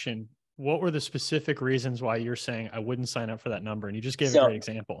my question. What were the specific reasons why you're saying I wouldn't sign up for that number? And you just gave a great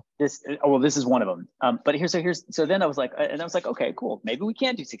example. This is one of them. But so then I was like, okay, cool. Maybe we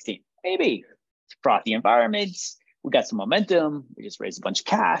can do 16. Maybe it's frothy environments. We got some momentum. We just raised a bunch of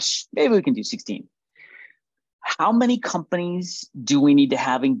cash. Maybe we can do 16. How many companies do we need to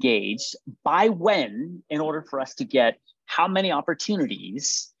have engaged by when in order for us to get how many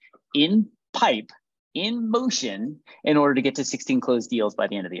opportunities in pipe, in motion, in order to get to 16 closed deals by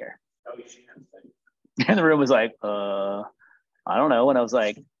the end of the year? And the room was like, I don't know. And I was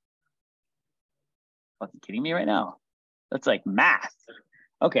like, fucking kidding me right now? That's like math.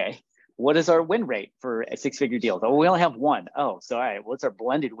 Okay. What is our win rate for a 6-figure deal? Oh, we only have one. Oh, so all right. What's our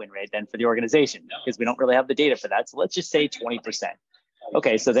blended win rate then for the organization? Because we don't really have the data for that. So let's just say 20%.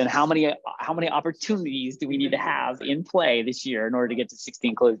 Okay, so then how many opportunities do we need to have in play this year in order to get to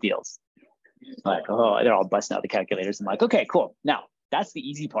 16 closed deals? Like, oh, they're all busting out the calculators. I'm like, okay, cool. Now that's the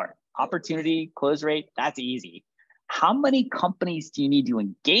easy part. Opportunity, close rate, that's easy. How many companies do you need to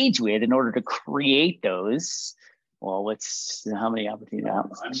engage with in order to create those? Well, how many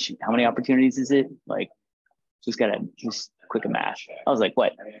opportunities is it? Like, just quick math. I was like,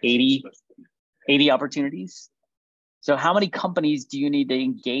 what, 80 opportunities? So how many companies do you need to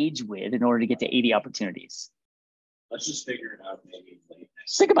engage with in order to get to 80 opportunities? Let's just figure it out maybe later.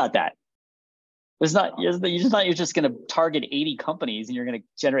 Think about that. You're just going to target 80 companies and you're going to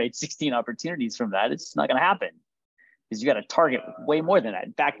generate 16 opportunities from that. It's not going to happen because you got to target way more than that.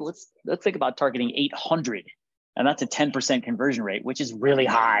 In fact, let's think about targeting 800, and that's a 10% conversion rate, which is really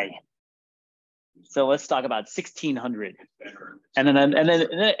high. So let's talk about 1,600. And then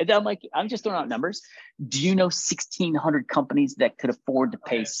I'm like, I'm just throwing out numbers. Do you know 1,600 companies that could afford to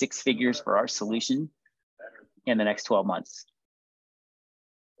pay 6 figures for our solution in the next 12 months?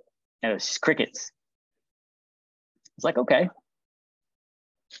 And it was just crickets. It's like, okay,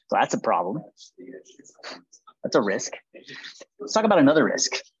 so that's a problem. That's a risk. Let's talk about another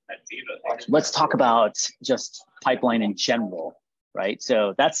risk. Let's talk about just pipeline in general. Right?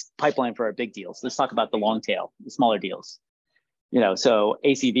 So that's pipeline for our big deals. Let's talk about the long tail, the smaller deals. So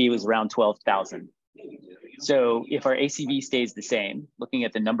ACV was around 12,000. So if our ACV stays the same, looking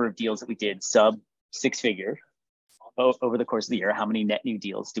at the number of deals that we did sub 6-figure over the course of the year, how many net new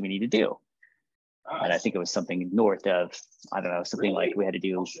deals do we need to do? And I think it was something north of, I don't know, something like we had to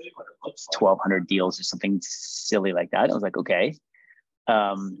do 1,200 deals or something silly like that. I was like, okay,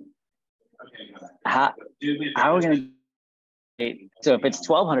 how are we going to? So if it's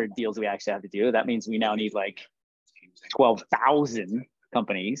 1,200 deals we actually have to do, that means we now need like 12,000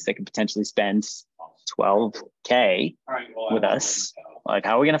 companies that could potentially spend $12K with us. Like,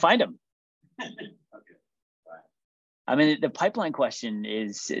 how are we going to find them? I mean, the pipeline question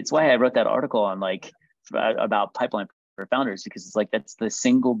it's why I wrote that article on about pipeline for founders, because it's like, that's the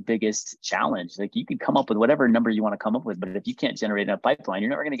single biggest challenge. Like, you can come up with whatever number you want to come up with, but if you can't generate enough pipeline, you're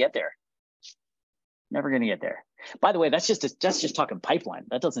never going to get there. Never going to get there. By the way, that's just talking pipeline.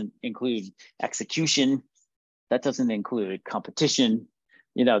 That doesn't include execution. That doesn't include competition.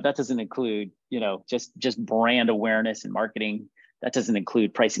 That doesn't include, just brand awareness and marketing. That doesn't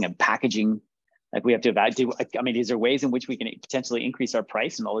include pricing and packaging. Like, we have to evaluate, is there ways in which we can potentially increase our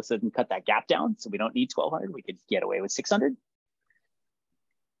price and all of a sudden cut that gap down so we don't need 1,200? We could get away with 600.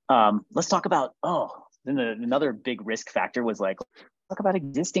 Let's talk about, then another big risk factor was like, talk about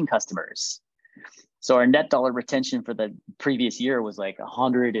existing customers. So our net dollar retention for the previous year was like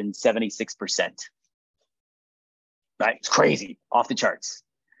 176%. Right? It's crazy, off the charts.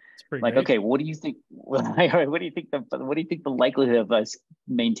 Like, great. okay, what do you think? What do you think the likelihood of us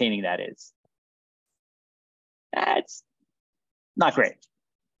maintaining that is? That's not great.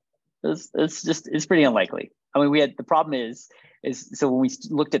 It's pretty unlikely. The problem is so when we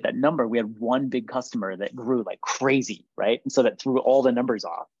looked at that number, we had one big customer that grew like crazy, right? And so that threw all the numbers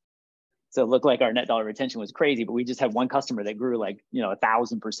off. So it looked like our net dollar retention was crazy, but we just had one customer that grew like,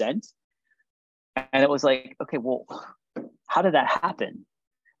 1,000%. And it was like, okay, well, how did that happen?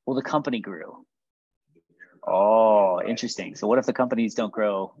 Well, the company grew. Oh, interesting. So what if the companies don't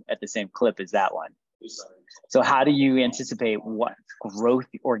grow at the same clip as that one? So how do you anticipate what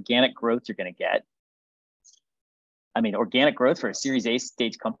organic growth you're going to get? Organic growth for a Series A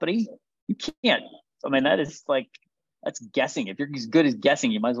stage company, you can't. That's guessing. If you're as good as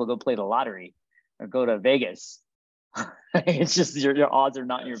guessing, you might as well go play the lottery or go to Vegas. It's just your odds are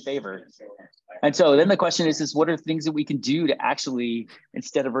not in your favor. And so then the question is what are things that we can do to actually,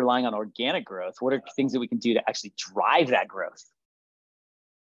 instead of relying on organic growth, what are things that we can do to actually drive that growth?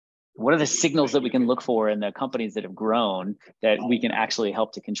 What are the signals that we can look for in the companies that have grown that we can actually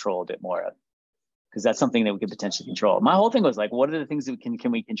help to control a bit more of? Because that's something that we could potentially control. My whole thing was like, what are the things that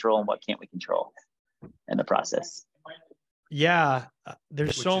can we control and what can't we control in the process? Yeah,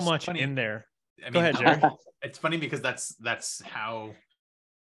 there's so much funny in there. Go ahead, Jerry. It's funny because that's how,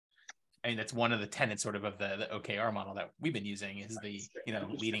 that's one of the tenets sort of the OKR model that we've been using is the,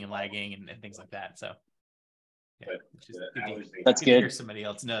 leading and lagging and things like that. So yeah, that's good. To hear somebody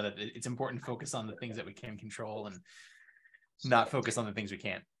else know that it's important to focus on the things that we can control and not focus on the things we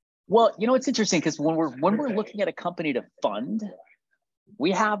can't. Well, it's interesting because when we're looking at a company to fund,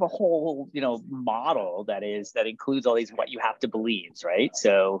 we have a whole, model that includes all these what you have to believes, right?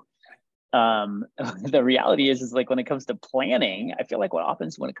 So the reality is like when it comes to planning, I feel like what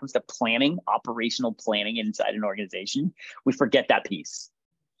happens when it comes to planning, operational planning inside an organization, we forget that piece.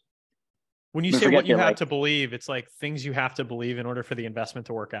 When you say what you have to believe, it's like things you have to believe in order for the investment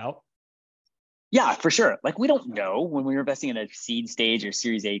to work out. Yeah, for sure. Like, we don't know when we're investing in a seed stage or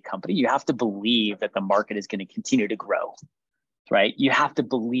Series A company, you have to believe that the market is going to continue to grow, right? You have to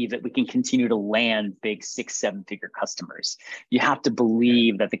believe that we can continue to land big 6-7 figure customers. You have to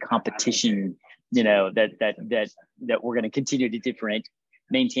believe that the competition, that we're going to continue to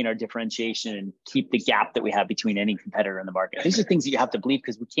maintain our differentiation and keep the gap that we have between any competitor in the market. These are things that you have to believe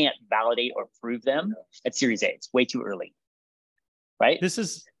because we can't validate or prove them at Series A. It's way too early, right? This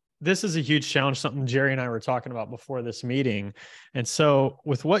is a huge challenge, something Jerry and I were talking about before this meeting. And so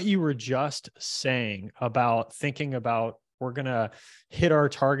with what you were just saying about thinking about, we're going to hit our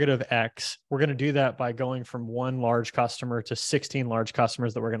target of X, we're going to do that by going from one large customer to 16 large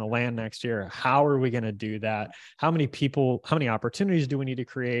customers that we're going to land next year. How are we going to do that? How many opportunities do we need to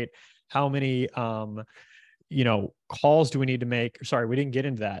create? How many, calls do we need to make? Sorry, we didn't get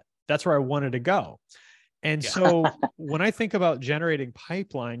into that. That's where I wanted to go. And so when I think about generating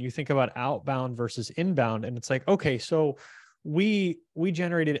pipeline, you think about outbound versus inbound. And it's like, okay, so we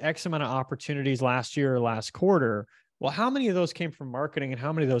generated X amount of opportunities last year or last quarter. Well, how many of those came from marketing and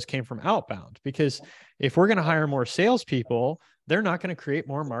how many of those came from outbound? Because if we're going to hire more salespeople, they're not going to create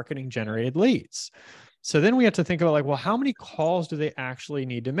more marketing generated leads. So then we have to think about like, well, how many calls do they actually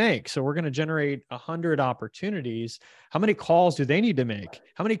need to make? So we're going to generate 100 opportunities. How many calls do they need to make?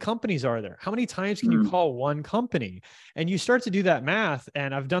 How many companies are there? How many times can you call one company? And you start to do that math.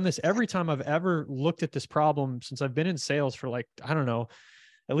 And I've done this every time I've ever looked at this problem since I've been in sales for like, I don't know,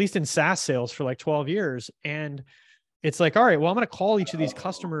 at least in SaaS sales for like 12 years. And it's like, all right, well, I'm going to call each of these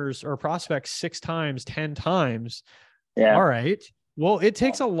customers or prospects 6 times, 10 times. Yeah. All right. Well, it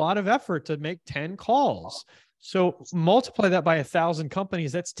takes a lot of effort to make 10 calls. So multiply that by 1,000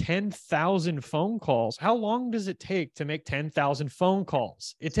 companies. That's 10,000 phone calls. How long does it take to make 10,000 phone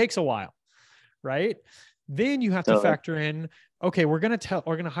calls? It takes a while, right? Then you have to factor in okay, we're going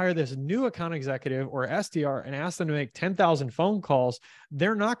to hire this new account executive or SDR and ask them to make 10,000 phone calls.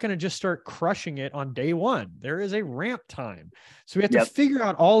 They're not going to just start crushing it on day one. There is a ramp time. So we have to figure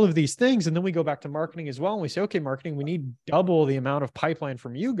out all of these things. And then we go back to marketing as well. And we say, okay, marketing, we need double the amount of pipeline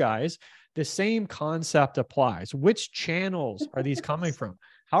from you guys. The same concept applies. Which channels are these coming from?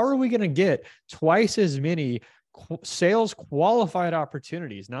 How are we going to get twice as many sales qualified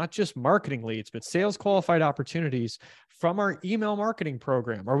opportunities, not just marketing leads, but sales qualified opportunities from our email marketing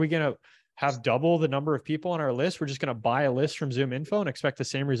program? Are we going to have double the number of people on our list? We're just going to buy a list from Zoom Info and expect the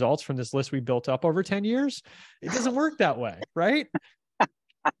same results from this list we built up over 10 years? It doesn't work that way, right?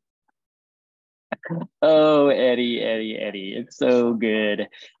 Oh, Eddie, it's so good.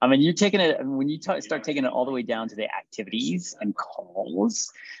 I mean, you're taking it when you start taking it all the way down to the activities and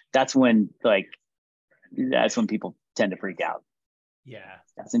calls. That's when people tend to freak out. Yeah,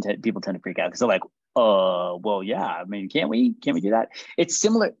 people tend to freak out because they're like, well, yeah. I mean, can't we do that? It's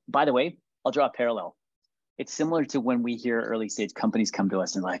similar. By the way, I'll draw a parallel. It's similar to when we hear early stage companies come to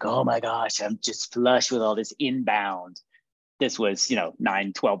us and like, oh my gosh, I'm just flush with all this inbound. This was,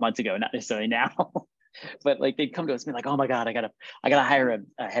 9-12 months ago, not necessarily now. But like they'd come to us and be like, oh my God, I gotta hire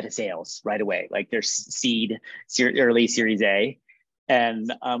a head of sales right away. Like there's early Series A.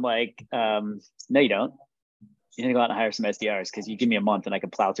 And I'm like, no, you don't. You need to go out and hire some SDRs because you give me a month and I can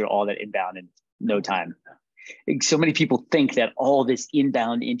plow through all that inbound in no time. So many people think that all this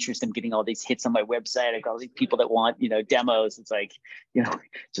inbound interest, I'm getting all these hits on my website. I got all these people that want, demos. It's like,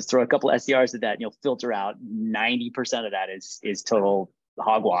 just throw a couple SDRs at that and you'll filter out 90% of that is total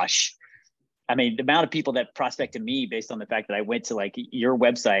hogwash. I mean, the amount of people that prospected me based on the fact that I went to like your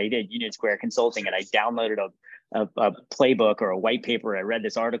website at Union Square Consulting and I downloaded a playbook or a white paper. I read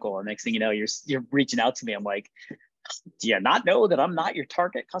this article, and next thing you know, you're reaching out to me. I'm like, do you not know that I'm not your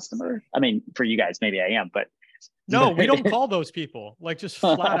target customer? I mean, for you guys, maybe I am, but no, we don't call those people, like just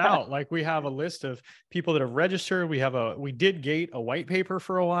flat out. Like we have a list of people that have registered. We did gate a white paper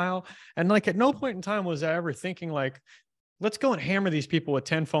for a while. And like at no point in time was I ever thinking like, let's go and hammer these people with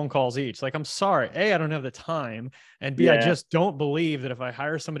 10 phone calls each. Like, I'm sorry. A, I don't have the time. And B, I just don't believe that if I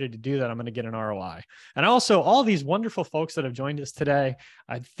hire somebody to do that, I'm going to get an ROI. And also all these wonderful folks that have joined us today,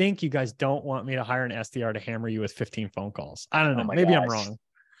 I think you guys don't want me to hire an SDR to hammer you with 15 phone calls. I don't know. Maybe I'm wrong.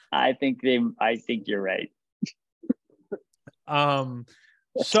 I think you're right.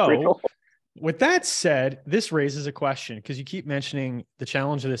 So with that said, this raises a question because you keep mentioning the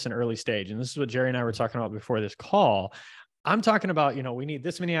challenge of this in early stage. And this is what Jerry and I were talking about before this call. I'm talking about, we need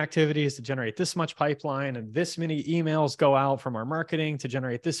this many activities to generate this much pipeline and this many emails go out from our marketing to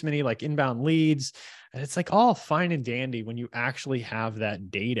generate this many like inbound leads. And it's like all fine and dandy when you actually have that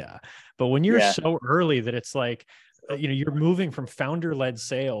data. But when you're so early that it's like, you're moving from founder-led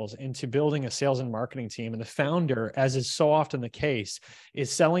sales into building a sales and marketing team. And the founder, as is so often the case,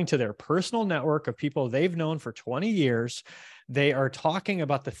 is selling to their personal network of people they've known for 20 years. They are talking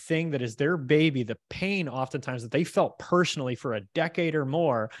about the thing that is their baby, the pain oftentimes that they felt personally for a decade or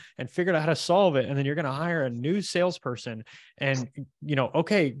more and figured out how to solve it. And then you're going to hire a new salesperson and,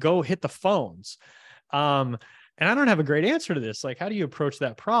 okay, go hit the phones. And I don't have a great answer to this. Like, how do you approach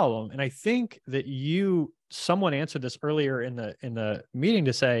that problem? And I think that someone answered this earlier in the meeting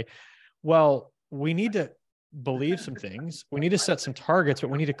to say, well, we need to believe some things. We need to set some targets, but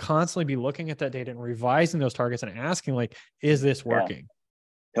we need to constantly be looking at that data and revising those targets and asking like, is this working?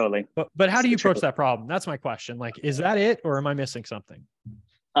 Yeah, totally. But how do you approach that problem? That's my question. Like, is that it, or am I missing something?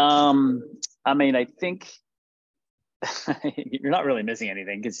 I mean, I think you're not really missing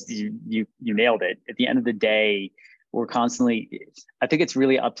anything because you nailed it. At the end of the day, I think it's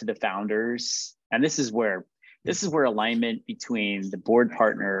really up to the founders. And this is where alignment between the board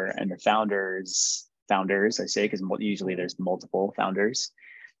partner and the founders, I say, because usually there's multiple founders,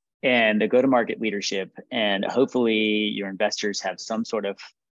 and the go-to-market leadership. And hopefully your investors have some sort of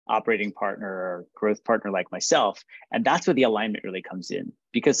operating partner or growth partner like myself. And that's where the alignment really comes in,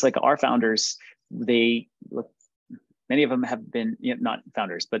 because like our founders, many of them have been, not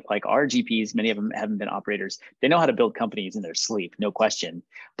founders, but like our GPs, many of them haven't been operators. They know how to build companies in their sleep, no question.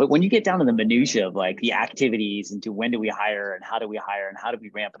 But when you get down to the minutia of like the activities and to when do we hire and how do we hire and how do we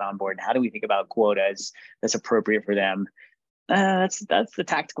ramp it on board and how do we think about quotas that's appropriate for them, that's the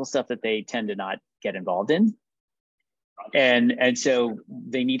tactical stuff that they tend to not get involved in. And so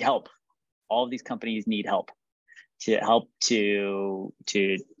they need help. All of these companies need help to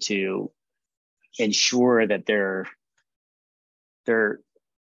ensure that they're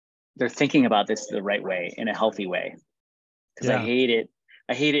thinking about this the right way, in a healthy way. Because I hate it.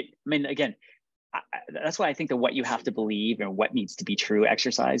 I mean, again, that's why I think that what you have to believe and what needs to be true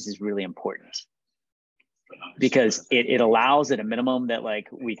exercise is really important. because it allows at a minimum that like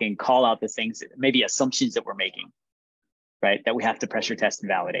we can call out the things, maybe assumptions that we're making, right? That we have to pressure test and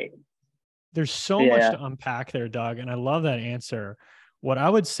validate. There's so much to unpack there, Doug. And I love that answer. What I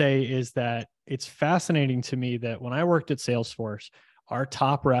would say is that it's fascinating to me that when I worked at Salesforce, our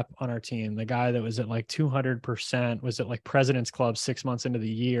top rep on our team, the guy that was at like 200%, was at like President's Club 6 months into the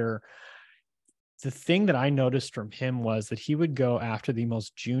year. The thing that I noticed from him was that he would go after the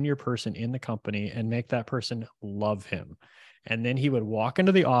most junior person in the company and make that person love him. And then he would walk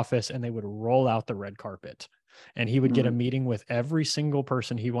into the office and they would roll out the red carpet. And he would get a meeting with every single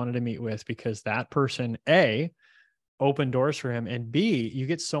person he wanted to meet with, because that person, A, opened doors for him, and B, you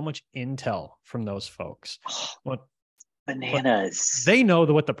get so much intel from those folks. Bananas. They know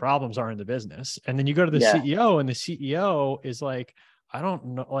what the problems are in the business. And then you go to the CEO, and the CEO is like, I don't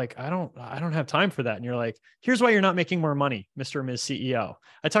know, like, I don't have time for that. And you're like, here's why you're not making more money, Mr. or Ms. CEO.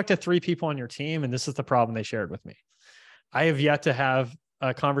 I talked to 3 people on your team, and this is the problem they shared with me. I have yet to have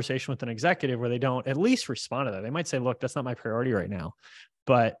a conversation with an executive where they don't at least respond to that. They might say, look, that's not my priority right now,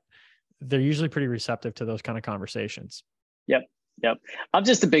 but they're usually pretty receptive to those kind of conversations. Yep. I'm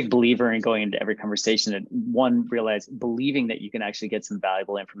just a big believer in going into every conversation and believing that you can actually get some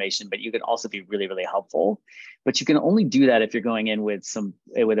valuable information, but you can also be really, really helpful. But you can only do that if you're going in with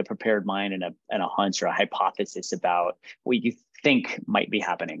a prepared mind and a hunch or a hypothesis about what you think might be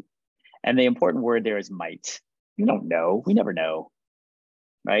happening. And the important word there is might. You don't know. We never know.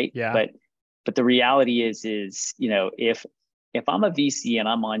 Right. Yeah. But the reality is, if I'm a VC and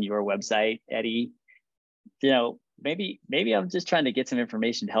I'm on your website, Eddie, maybe I'm just trying to get some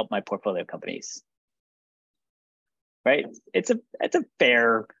information to help my portfolio companies. Right. It's a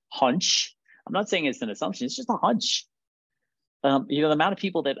fair hunch. I'm not saying it's an assumption. It's just a hunch. The amount of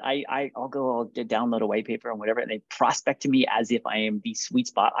people that I'll download a white paper and whatever, and they prospect to me as if I am the sweet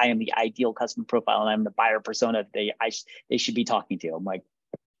spot. I am the ideal customer profile, and I'm the buyer persona they should be talking to. I'm like,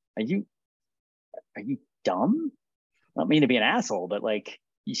 are you dumb? I don't mean to be an asshole, but like,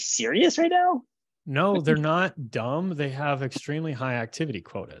 you serious right now? No, they're not dumb. They have extremely high activity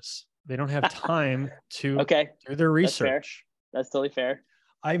quotas. They don't have time to do their research. That's totally fair.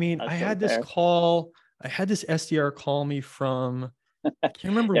 I mean, I had this SDR call me from, I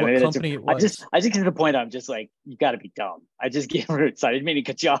can't remember what company it was. I just get to the point. I'm just like, you got to be dumb. I just get roots. I didn't mean to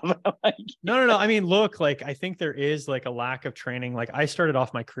cut you off. No. I mean, look, like, I think there is like a lack of training. Like, I started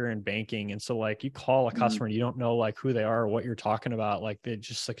off my career in banking. And so like, you call a customer and you don't know like who they are or what you're talking about. Like, they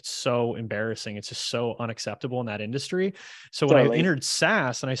just like, it's so embarrassing. It's just so unacceptable in that industry. So when I entered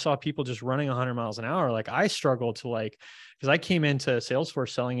SaaS and I saw people just running 100 miles an hour, like, I struggled to like, because I came into Salesforce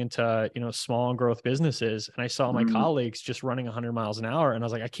selling into, small and growth businesses, and I saw my colleagues just running 100 miles an hour. And I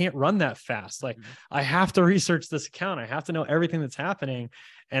was like, I can't run that fast. Like, I have to research this account. I have to know everything that's happening.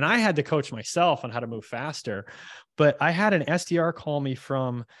 And I had to coach myself on how to move faster. But I had an SDR call me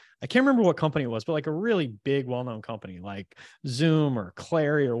from, I can't remember what company it was, but like a really big, well-known company like Zoom or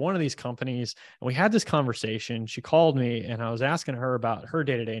Clary or one of these companies. And we had this conversation. She called me and I was asking her about her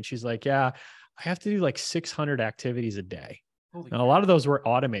day-to-day. And she's like, yeah, I have to do like 600 activities a day. Now, a lot of those were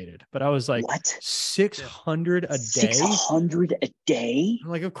automated, but I was like, what? 600 a day? 600 a day? I'm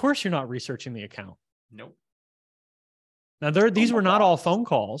like, of course you're not researching the account. Nope. Now, these were not all phone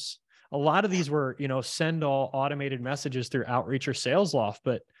calls. A lot of these were, send all automated messages through Outreach or SalesLoft,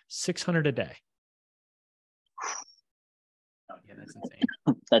 but 600 a day. Oh, yeah, that's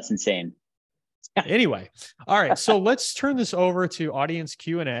insane. That's insane. Anyway, all right. So let's turn this over to audience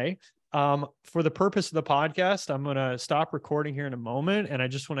Q&A. For the purpose of the podcast, I'm going to stop recording here in a moment. And I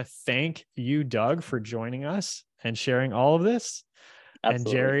just want to thank you, Doug, for joining us and sharing all of this.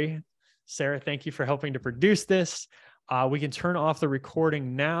 Absolutely. And Jerry, Sarah, thank you for helping to produce this. We can turn off the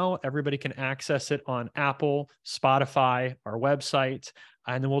recording now. Everybody can access it on Apple, Spotify, our website,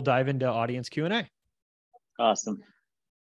 and then we'll dive into audience Q&A. Awesome.